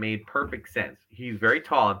way that made perfect sense. He's very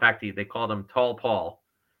tall. In fact, they called him Tall Paul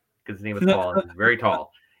because his name was Paul. And he was very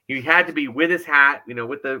tall. He had to be with his hat,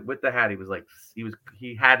 with the hat.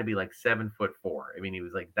 He had to be like 7'4". I mean, he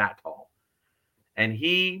was like that tall, and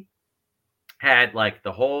he had like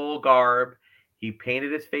the whole garb. He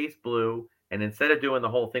painted his face blue, and instead of doing the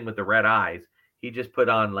whole thing with the red eyes, he just put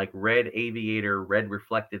on like red aviator, red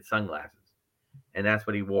reflected sunglasses, and that's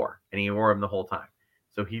what he wore. And he wore them the whole time,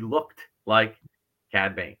 so he looked like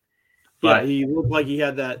Cad Bane. But, yeah, he looked like he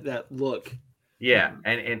had that look. Yeah,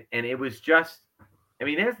 and it was just, I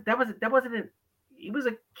mean, that wasn't he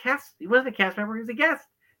wasn't a cast member. He was a guest.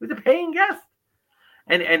 He was a paying guest,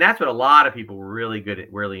 and that's what a lot of people were really good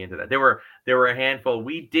at, really into that. There were a handful.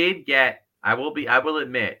 We did get, I will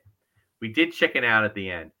admit, we did chicken out at the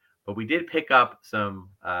end, but we did pick up some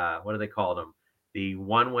what do they call them? The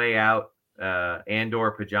one way out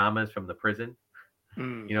Andor pajamas from the prison.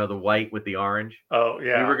 The white with the orange. Oh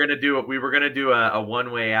yeah. We were gonna do a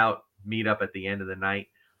one way out meetup at the end of the night.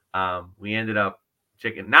 We ended up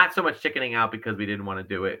not so much chickening out because we didn't want to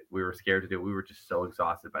do it. We were scared to do it. We were just so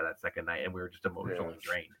exhausted by that second night, and we were just emotionally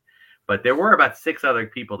drained. But there were about 6 other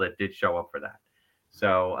people that did show up for that.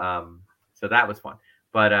 So so that was fun.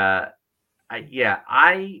 But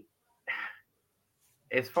I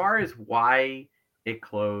as far as why it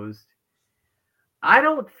closed, I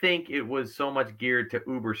don't think it was so much geared to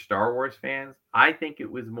uber Star Wars fans. I think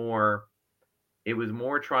it was more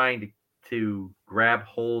trying to grab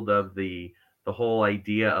hold of the whole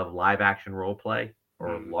idea of live action role play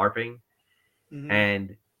or LARPing. Mm-hmm.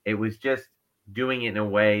 And it was just doing it in a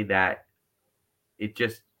way that it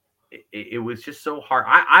was just so hard.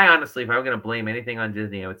 I honestly, if I were going to blame anything on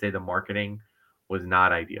Disney, I would say the marketing was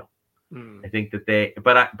not ideal. I think that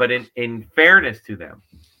but in fairness to them,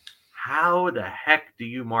 how the heck do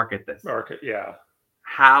you market this? Yeah.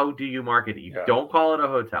 How do you market it? You don't call it a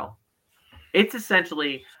hotel. It's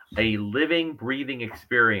essentially a living, breathing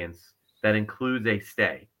experience that includes a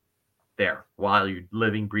stay there while you're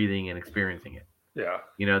living, breathing, and experiencing it.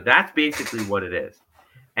 Yeah. That's basically what it is.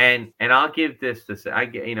 And I'll give this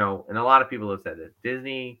and a lot of people have said this.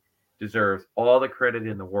 Disney deserves all the credit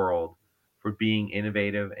in the world for being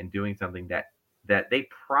innovative and doing something that they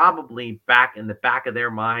probably back in the back of their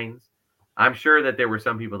minds. I'm sure that there were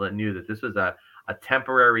some people that knew that this was a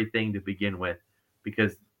temporary thing to begin with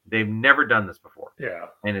because they've never done this before. Yeah.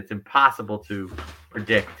 And it's impossible to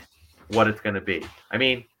predict what it's going to be. I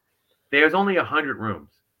mean, there's only 100 rooms.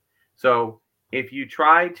 So if you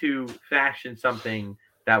try to fashion something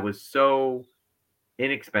that was so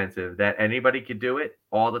inexpensive that anybody could do it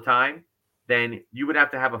all the time, then you would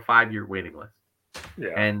have to have a 5-year waiting list.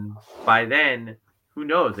 Yeah. And by then, who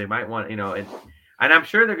knows? They might want, and I'm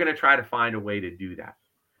sure they're going to try to find a way to do that.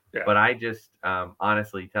 Yeah. But I just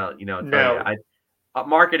honestly tell you,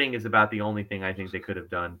 marketing is about the only thing I think they could have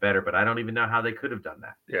done better. But I don't even know how they could have done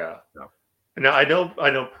that. Yeah. So. Now I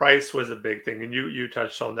know price was a big thing, and you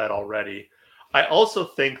touched on that already. I also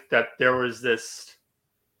think that there was this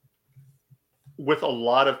with a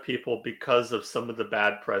lot of people because of some of the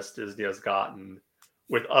bad press Disney has gotten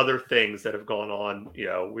with other things that have gone on.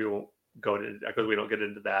 We won't go into because we don't get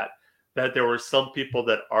into that. That there were some people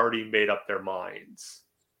that already made up their minds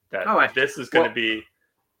that this is going to be,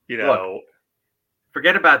 look,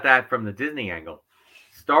 forget about that from the Disney angle.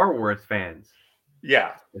 Star Wars fans,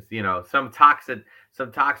 some toxic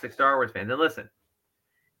Star Wars fans. And listen,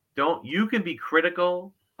 you can be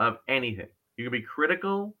critical of anything. You can be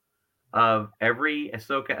critical of every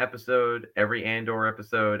Ahsoka episode, every Andor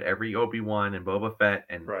episode, every Obi-Wan and Boba Fett,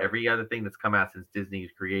 and every other thing that's come out since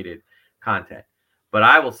Disney's created content. But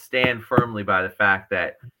I will stand firmly by the fact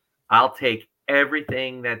that I'll take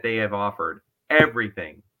everything that they have offered,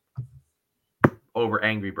 everything, over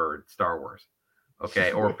Angry Bird Star Wars,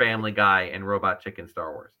 okay, or Family Guy and Robot Chicken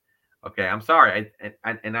Star Wars, okay. I'm sorry,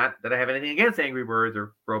 and not that I have anything against Angry Birds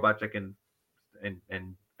or Robot Chicken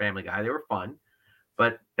and Family Guy. They were fun,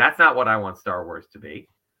 but that's not what I want Star Wars to be.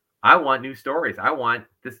 I want new stories. I want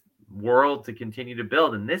this world to continue to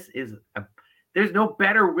build, and this is there's no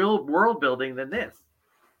better world building than this.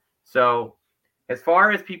 So as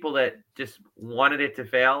far as people that just wanted it to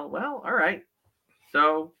fail, well, all right.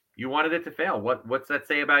 So you wanted it to fail. What's that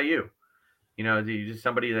say about you? Do you just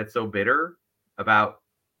somebody that's so bitter about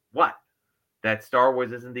what? that Star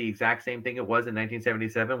Wars isn't the exact same thing it was in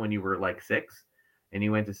 1977 when you were like 6 and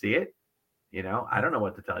you went to see it. I don't know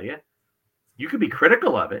what to tell you. You could be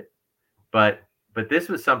critical of it, but this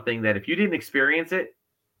was something that if you didn't experience it,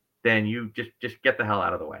 then you just get the hell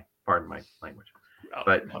out of the way. Pardon my language.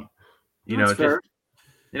 But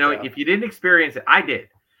if you didn't experience it, I did.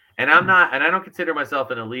 And I'm not, and I don't consider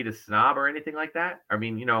myself an elitist snob or anything like that. I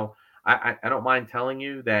mean, I don't mind telling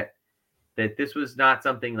you that this was not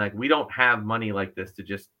something like, we don't have money like this to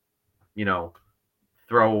just,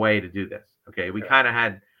 throw away to do this. Okay. We kind of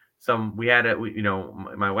had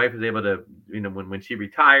my wife was able to, when she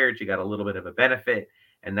retired, she got a little bit of a benefit,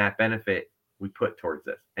 and that benefit we put towards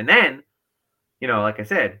this. And then, like I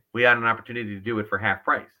said, we had an opportunity to do it for half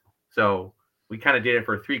price. So we kind of did it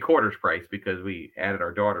for 3/4 price because we added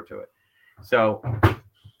our daughter to it. So,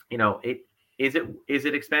 is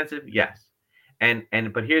it expensive? Yes.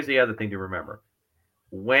 But here's the other thing to remember.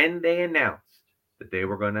 When they announced that they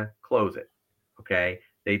were going to close it, okay,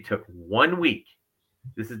 they took 1 week.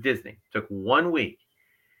 This is Disney. Took 1 week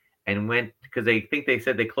and went, because they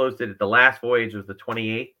said they closed it at the last voyage was the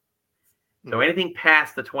 28th. So anything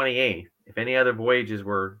past the 28th, if any other voyages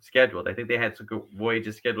were scheduled, I think they had some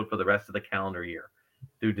voyages scheduled for the rest of the calendar year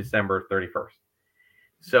through December 31st.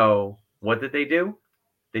 So what did they do?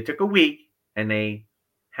 They took a week and they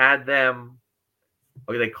had them,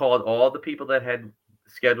 they called all the people that had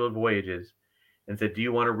scheduled voyages and said, do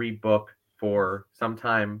you want to rebook for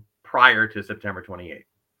sometime prior to September 28th?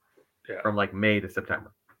 Yeah. From like May to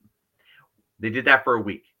September. They did that for a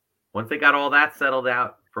week. Once they got all that settled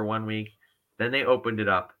out for 1 week, then they opened it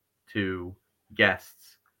up to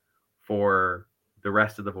guests for the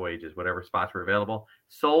rest of the voyages, whatever spots were available.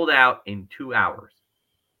 Sold out in 2 hours.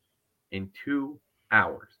 In 2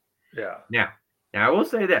 hours. Yeah. Now I will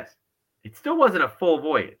say this. It still wasn't a full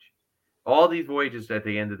voyage. All these voyages at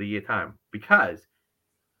the end of the year time, because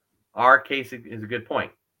our case is a good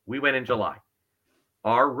point. We went in July.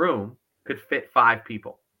 Our room could fit 5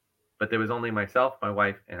 people, but there was only myself, my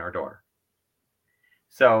wife, and our daughter.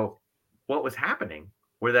 So what was happening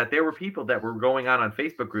were that there were people that were going on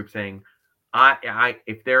Facebook groups saying,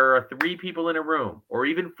 if there are 3 people in a room or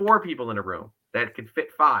even 4 people in a room that could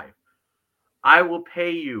fit 5, I will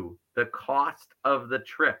pay you the cost of the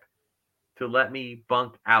trip to let me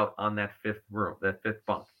bunk out on that 5th room, that 5th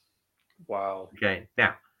bunk. Wow. Okay.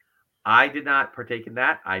 Now, I did not partake in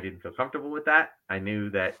that. I didn't feel comfortable with that. I knew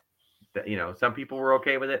that some people were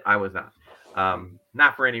okay with it. I was not.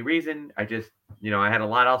 Not for any reason. I just, I had a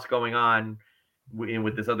lot else going on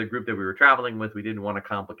with this other group that we were traveling with. We didn't want to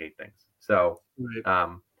complicate things. So,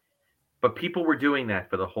 but people were doing that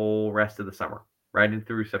for the whole rest of the summer, right in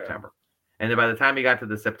through September. And then by the time we got to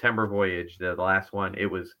the September voyage, the last one, it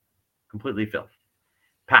was completely filled,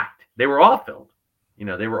 packed. They were all filled.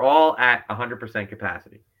 They were all at 100%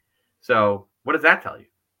 capacity. So what does that tell you?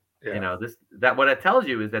 Yeah. What it tells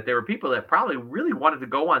you is that there were people that probably really wanted to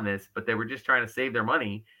go on this, but they were just trying to save their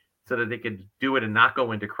money so that they could do it and not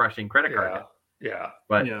go into crushing credit card debt. Yeah.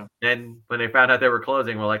 But then when they found out they were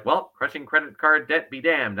closing, we're like, well, crushing credit card debt be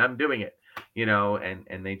damned. I'm doing it,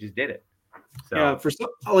 and they just did it. So. Yeah,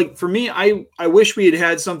 for me, I wish we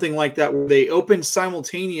had something like that where they opened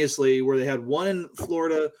simultaneously, where they had one in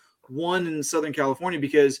Florida, one in Southern California,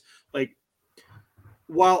 because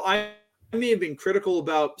while I may have been critical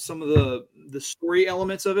about some of the story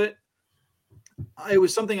elements of it, it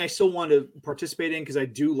was something I still wanted to participate in because I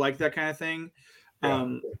do like that kind of thing.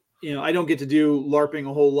 Yeah. I don't get to do LARPing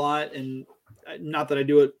a whole lot, and not that I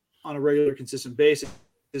do it on a regular, consistent basis,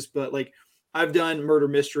 but I've done murder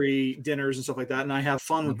mystery dinners and stuff like that, and I have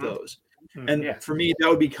fun with those. And for me, that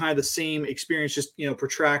would be kind of the same experience, just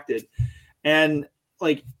protracted. And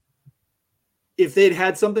if they'd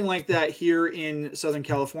had something like that here in Southern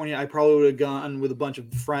California, I probably would have gone with a bunch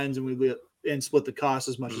of friends and split the cost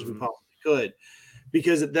as much as we possibly could.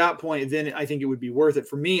 Because at that point, then I think it would be worth it.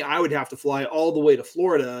 For me, I would have to fly all the way to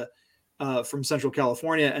Florida from Central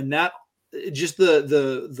California, and that just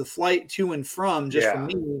the flight to and from for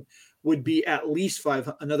me would be at least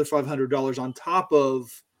another $500 on top of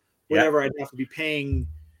whatever I'd have to be paying.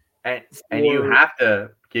 And you have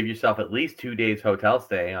to give yourself at least 2 days hotel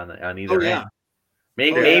stay on either end.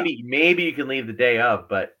 Maybe you can leave the day of,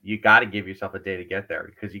 but you got to give yourself a day to get there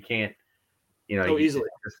because you can't, easily.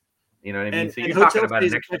 You know what I mean? And, so you're talking about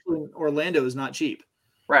an extra in Orlando is not cheap.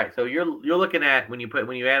 Right. So you're looking at when you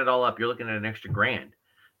add it all up, you're looking at an extra $1,000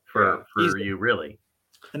 for you really.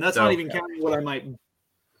 And that's not even counting what I might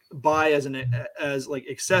buy as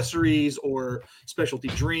accessories or specialty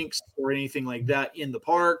drinks or anything like that in the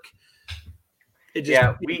park. You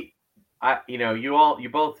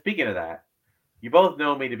both, speaking of that, you both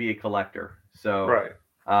know me to be a collector. So Right.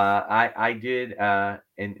 I did,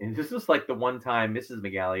 and this was like the one time Mrs.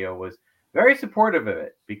 Megalio was very supportive of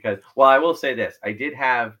it because, well, I will say this: I did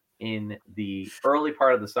have in the early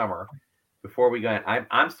part of the summer before we got,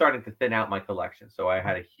 I'm starting to thin out my collection, so I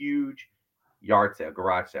had a huge yard sale,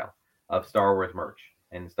 garage sale of Star Wars merch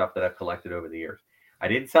and stuff that I've collected over the years. I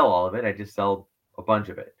didn't sell all of it; I just sold a bunch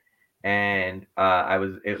of it, and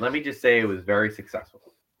let me just say, it was very successful,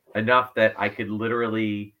 enough that I could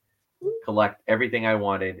literally collect everything I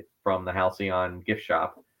wanted from the Halcyon gift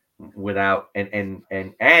shop without and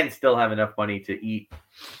still have enough money to eat,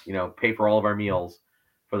 pay for all of our meals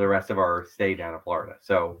for the rest of our stay down in Florida.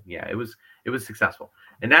 So yeah, it was successful.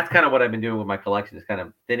 And that's kind of what I've been doing with my collection, is kind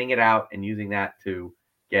of thinning it out and using that to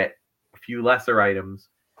get a few lesser items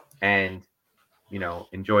and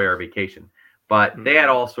enjoy our vacation. But they had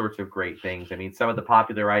all sorts of great things. I mean, some of the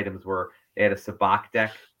popular items were, they had a sabacc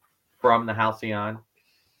deck from the Halcyon.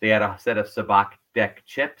 They had a set of sabacc deck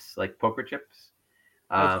chips, like poker chips.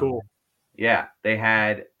 That's cool. Yeah, they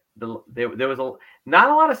had there was not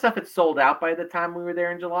a lot of stuff that sold out by the time we were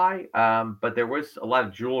there in July, but there was a lot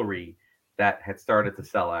of jewelry that had started to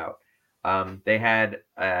sell out. They had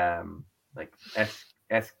like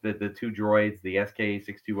the two droids, the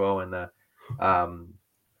SK620 and the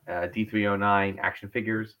D309 action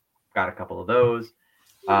figures. Got a couple of those.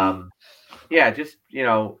 Yeah, just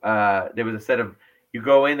there was a set of, you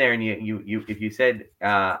go in there and you if you said,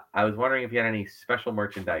 I was wondering if you had any special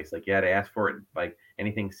merchandise, like you had to ask for it, like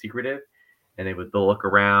anything secretive, and they'll look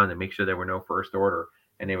around and make sure there were no first order,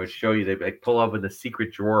 and they would show you, they'd like pull open the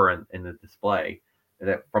secret drawer in the display, and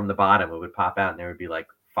that from the bottom it would pop out, and there would be like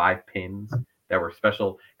 5 pins that were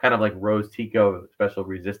special, kind of like Rose Tico special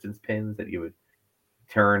resistance pins that you would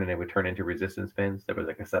turn and it would turn into resistance pins. There was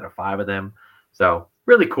like a set of 5 of them. So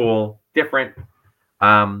really cool, different,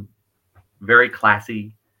 very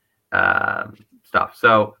classy stuff.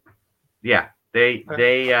 So yeah, they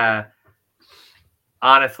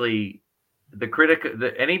honestly,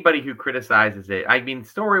 anybody who criticizes it, I mean,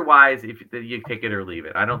 story wise, if you take it or leave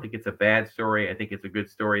it, I don't think it's a bad story. I think it's a good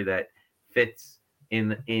story that fits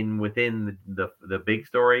within the big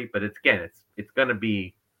story. But it's going to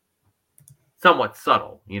be somewhat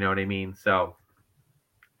subtle. You know what I mean? So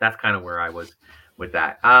that's kind of where I was with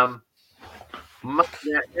that. Now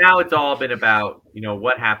it's all been about,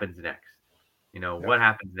 what happens next. What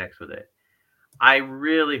happens next with it. I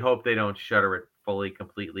really hope they don't shutter it fully,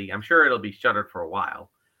 completely. I'm sure it'll be shuttered for a while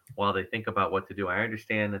they think about what to do. I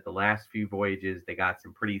understand that the last few voyages, they got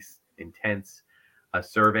some pretty intense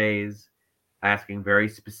surveys asking very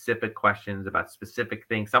specific questions about specific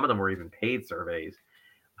things. Some of them were even paid surveys,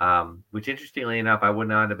 which interestingly enough, I would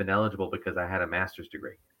not have been eligible because I had a master's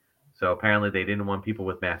degree. So apparently they didn't want people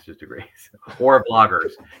with master's degrees or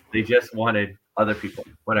bloggers. They just wanted other people,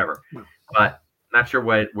 whatever. But not sure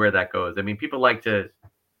where that goes. I mean, people like to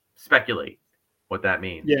speculate what that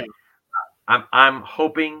means. Yeah. I'm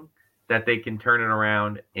hoping that they can turn it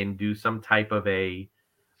around and do some type of a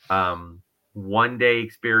 1-day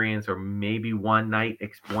experience, or maybe 1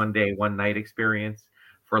 day, 1 night experience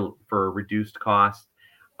for reduced cost.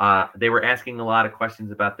 They were asking a lot of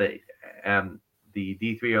questions about the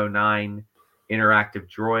D309 interactive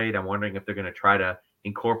droid. I'm wondering if they're going to try to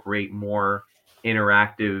incorporate more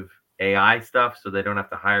interactive AI stuff so they don't have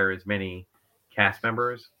to hire as many cast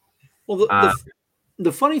members. Well,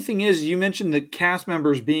 the funny thing is, you mentioned the cast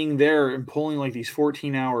members being there and pulling like these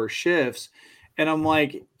 14-hour shifts. And I'm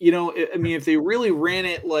like, I mean, if they really ran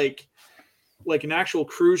it like an actual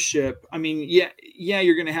cruise ship, I mean, yeah,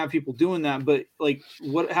 you're going to have people doing that. But like,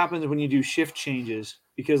 what happens when you do shift changes?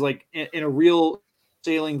 Because like in a real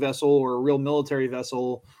sailing vessel or a real military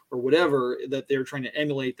vessel or whatever that they're trying to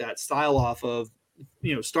emulate that style off of,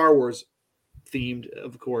 Star Wars themed,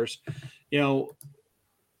 of course,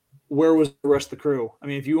 where was the rest of the crew? I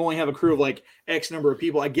mean, if you only have a crew of like X number of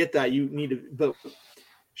people, I get that you need to, but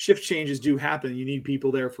shift changes do happen. You need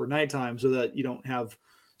people there for nighttime so that you don't have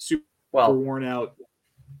super worn out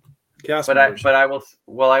cast members.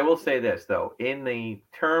 I will say this though, in the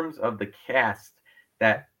terms of the cast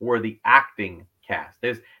that were the acting cast,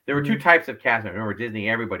 there were 2 types of cast members. Remember, Disney,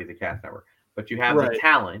 everybody's a cast member, but you have the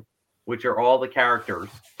talent, which are all the characters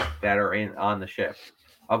that are on the ship,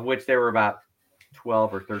 of which there were about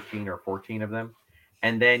 12 or 13 or 14 of them.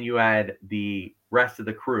 And then you had the rest of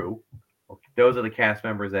the crew. Those are the cast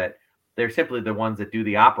members that they're simply the ones that do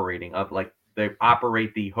the operating of, like, they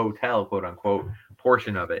operate the hotel, quote unquote,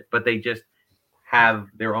 portion of it, but they just have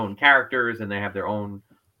their own characters and they have their own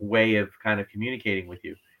way of kind of communicating with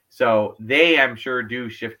you. So they, I'm sure, do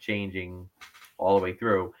shift changing all the way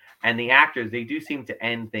through. And the actors, they do seem to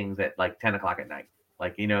end things at like 10 o'clock at night.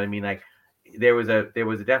 Like, you know what I mean? Like, there was a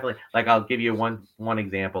definitely, like, I'll give you one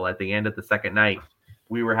example. At the end of the second night,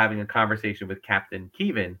 we were having a conversation with Captain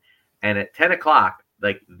Keevan, and at 10 o'clock,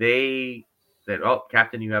 like, they said, "Oh,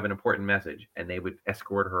 Captain, you have an important message," and they would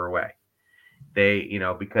escort her away. They,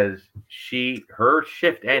 because her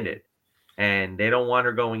shift ended, and they don't want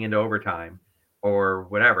her going into overtime or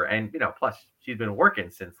whatever. And plus she's been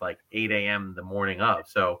working since like 8 a.m. the morning of.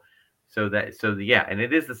 Yeah, and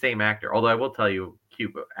it is the same actor. Although I will tell you,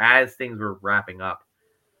 cute, as things were wrapping up,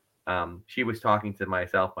 she was talking to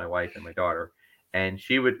myself, my wife, and my daughter, and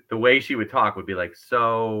the way she would talk would be like,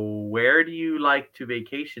 "So where do you like to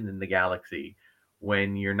vacation in the galaxy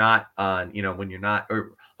when you're not on, when you're not,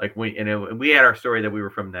 or like when, and we had our story that we were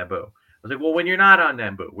from Naboo." I was like, "Well, when you're not on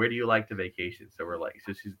Naboo, where do you like to vacation?" So we're like,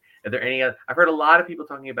 are there any other, I've heard a lot of people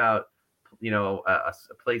talking about,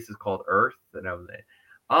 places called Earth, and I was like,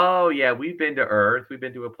 "Oh yeah, we've been to Earth. We've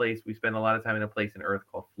been to a place. We spend a lot of time in a place in Earth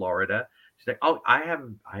called Florida." She's like, "Oh, I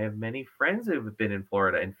have many friends who have been in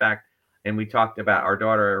Florida. In fact," and we talked about, our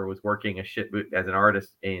daughter was working as an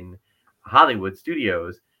artist in Hollywood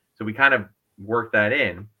studios, so we kind of worked that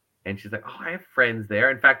in. And she's like, "Oh, I have friends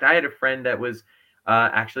there. In fact, I had a friend that was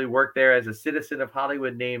actually worked there as a citizen of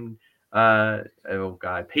Hollywood named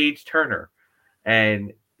Paige Turner,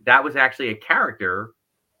 and that was actually a character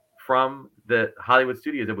from the Hollywood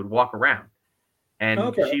studios that would walk around."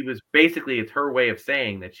 And she was basically, it's her way of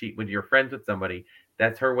saying that when you're friends with somebody,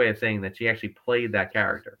 that's her way of saying that she actually played that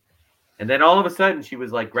character. And then all of a sudden, she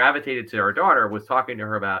was like gravitated to our daughter, was talking to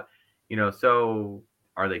her about, so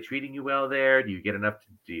are they treating you well there? Do you get enough?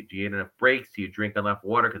 Do you get enough breaks? Do you drink enough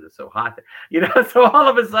water because it's so hot there? So all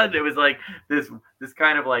of a sudden, it was like this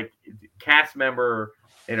kind of like cast member,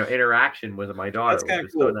 interaction with my daughter. That's kind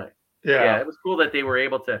of cool. So nice. Yeah, it was cool that they were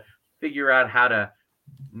able to figure out how to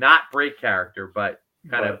not break character, but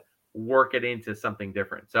kind of work it into something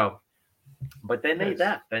different. So, but then they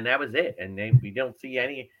left, and that was it. And we don't see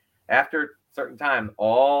any, after a certain time,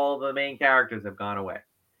 all the main characters have gone away,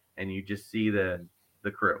 and you just see the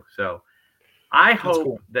crew. So I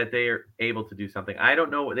hope that they are able to do something. I don't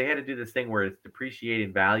know. They had to do this thing where it's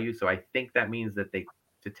depreciating value. So I think that means that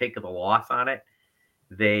to take the loss on it,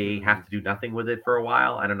 they have to do nothing with it for a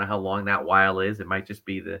while. I don't know how long that while is. It might just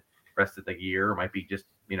be the rest of the year. It might be just,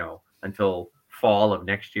 until fall of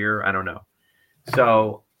next year. I don't know.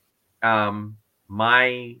 So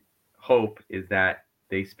my hope is that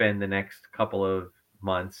they spend the next couple of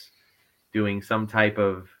months doing some type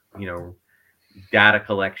of, data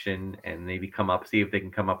collection, and maybe see if they can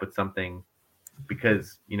come up with something,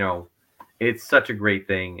 because, it's such a great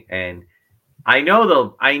thing. And I know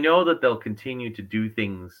that they'll continue to do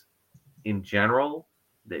things in general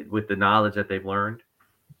with the knowledge that they've learned,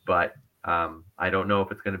 but I don't know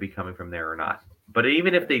if it's going to be coming from there or not. But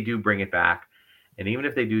even if they do bring it back, and even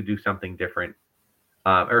if they do something different,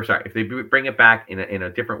 if they bring it back in a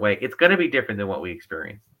different way, it's going to be different than what we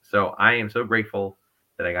experienced. So I am so grateful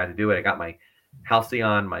that I got to do it. I got my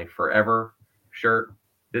Halcyon, my Forever shirt.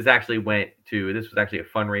 This was actually a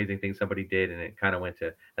fundraising thing somebody did, and it kind of went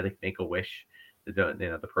to, I think, Make-A-Wish,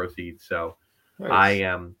 the proceeds. So nice.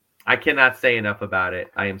 I cannot say enough about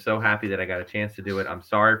it. I am so happy that I got a chance to do it. I'm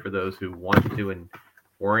sorry for those who wanted to and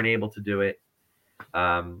weren't able to do it.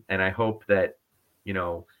 And I hope that,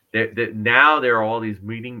 now there are all these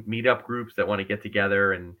meetup groups that want to get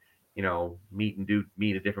together and,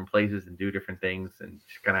 meet at different places and do different things, and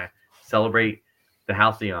just kind of celebrate the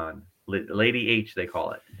Halcyon, Lady H, they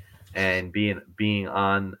call it, and being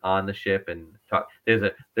on the ship and talk.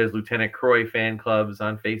 There's Lieutenant Croy fan clubs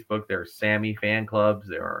on Facebook. There are Sammy fan clubs.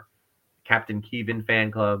 There are Captain Keevan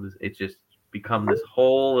fan clubs. It's just become this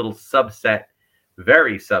whole little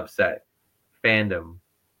very subset fandom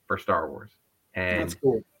for Star Wars. And that's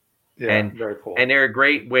cool. Yeah, and very cool. And there are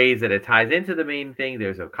great ways that it ties into the main thing.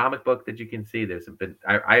 There's a comic book that you can see.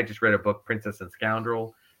 I just read a book, Princess and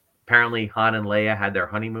Scoundrel. Apparently, Han and Leia had their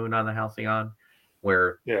honeymoon on the Halcyon,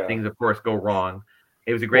 where things, of course, go wrong.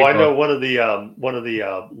 It was a great book. I know one of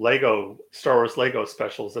the Lego Star Wars Lego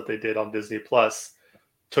specials that they did on Disney Plus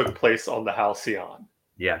took place on the Halcyon.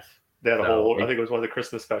 Yes, they had a whole. I think it was one of the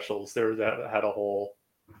Christmas specials. That had a whole,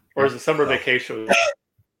 or is it Summer Vacation?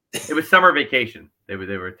 It was Summer Vacation. They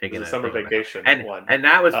were taking a summer vacation, and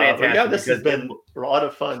that was fantastic. This has been a lot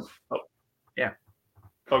of fun. Oh. Yeah.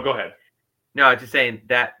 Oh, go ahead. No, I'm just saying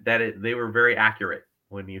that they were very accurate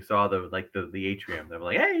when you saw the atrium. They were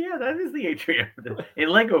like, "Hey, yeah, that is the atrium in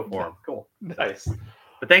Lego form." Cool. Nice.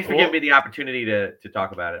 But thanks for giving me the opportunity to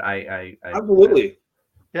talk about it. I absolutely.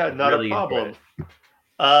 Not really a problem. You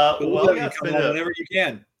come on whenever you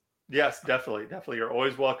can. Yes, definitely. You're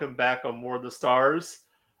always welcome back on More of the Stars.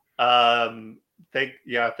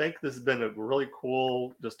 think this has been a really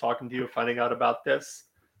cool just talking to you, finding out about this.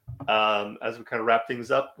 As we kind of wrap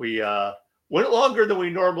things up, we went longer than we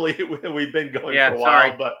normally we've been going for a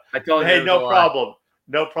while, but I told you, hey, no problem.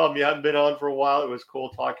 No problem. You haven't been on for a while. It was cool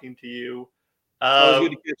talking to you. Always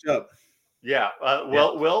good to catch up. Yeah.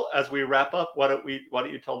 Well, Will, as we wrap up, why don't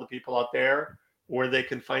you tell the people out there where they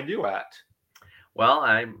can find you at? Well,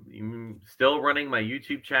 I'm still running my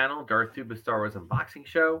YouTube channel, Darth Tuba Star Wars Unboxing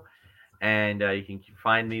Show, and you can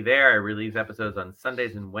find me there. I release episodes on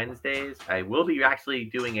Sundays and Wednesdays. I will be actually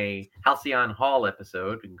doing a Halcyon Haul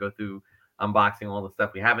episode. We can go through unboxing all the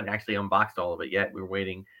stuff. We haven't actually unboxed all of it yet. We're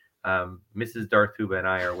waiting. Mrs. Darth Tuba and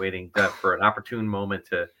I are waiting for an opportune moment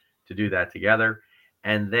to do that together.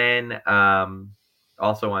 And then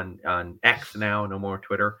also on X now, no more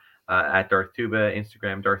Twitter, at Darth Tuba,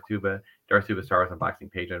 Instagram, Darth Tuba Star Wars Unboxing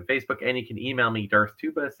page on Facebook. And you can email me,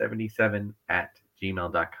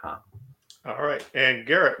 darthtuba77@gmail.com. All right. And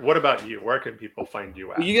Garrett, what about you? Where can people find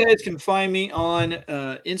you at? You guys can find me on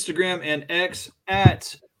Instagram and X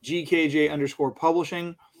at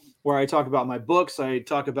GKJ_publishing, where I talk about my books. I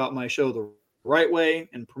talk about my show, The Right Way,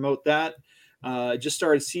 and promote that. Just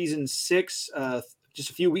started season 6 just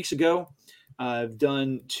a few weeks ago. I've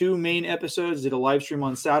done 2 main episodes, did a live stream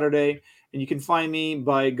on Saturday, and you can find me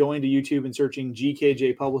by going to YouTube and searching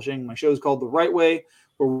GKJ Publishing. My show is called The Right Way,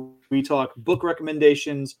 where we talk book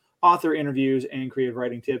recommendations, author interviews, and creative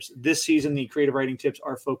writing tips. This season, the creative writing tips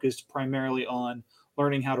are focused primarily on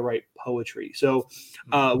learning how to write poetry. So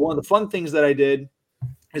one of the fun things that I did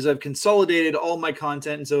is I've consolidated all my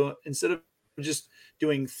content. And so instead of just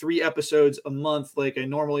doing 3 episodes a month like I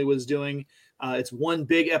normally was doing, it's one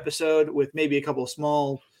big episode with maybe a couple of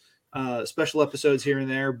small special episodes here and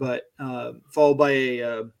there, but followed by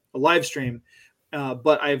a live stream.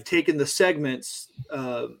 But I've taken the segments,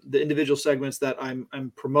 the individual segments that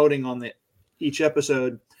I'm promoting on each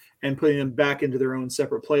episode, and putting them back into their own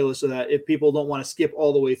separate playlist, so that if people don't want to skip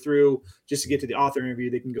all the way through just to get to the author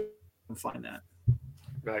interview, they can go and find that.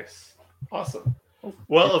 Nice. Awesome.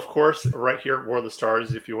 Well, of course, right here at War of the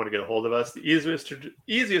Stars, if you want to get a hold of us, the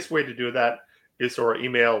easiest way to do that is through our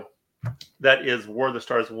email. That is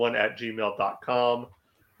warofthestars1@gmail.com.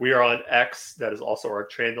 We are on X. That is also our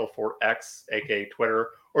channel for X, aka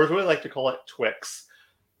Twitter, or as we like to call it, Twix.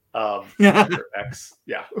 X.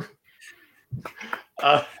 Yeah.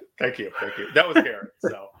 Thank you. That was Garrett.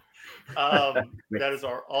 So that is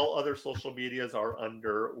all other social medias are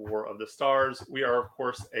under War of the Stars. We are, of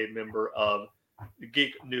course, a member of the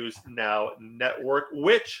Geek News Now Network,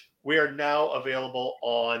 which is now available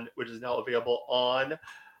on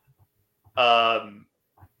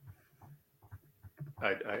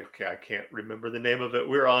I can't remember the name of it.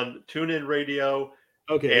 We're on TuneIn Radio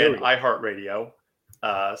and iHeartRadio.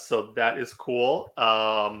 So that is cool.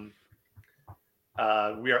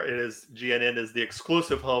 GNN is the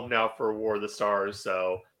exclusive home now for War of the Stars.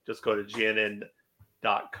 So just go to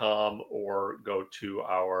gnn.com or go to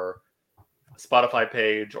our Spotify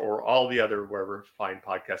page or all the other wherever fine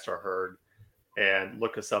podcasts are heard and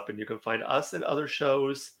look us up, and you can find us and other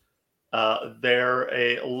shows. There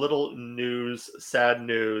a little sad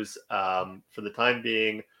news for the time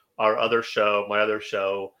being. My other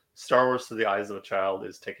show, Star Wars Through the Eyes of a Child,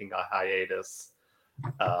 is taking a hiatus.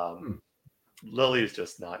 Lily's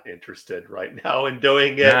just not interested right now in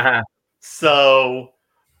doing it. So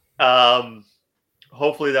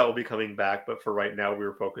hopefully that will be coming back. But for right now,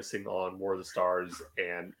 we're focusing on War of the Stars.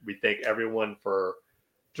 And we thank everyone for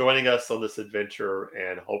joining us on this adventure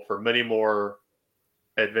and hope for many more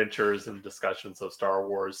adventures and discussions of Star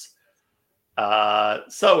Wars.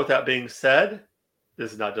 So with that being said,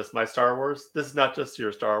 this is not just my Star Wars. This is not just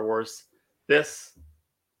your Star Wars. This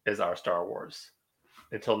is our Star Wars.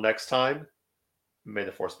 Until next time, may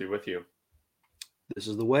the Force be with you. This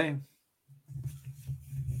is the way.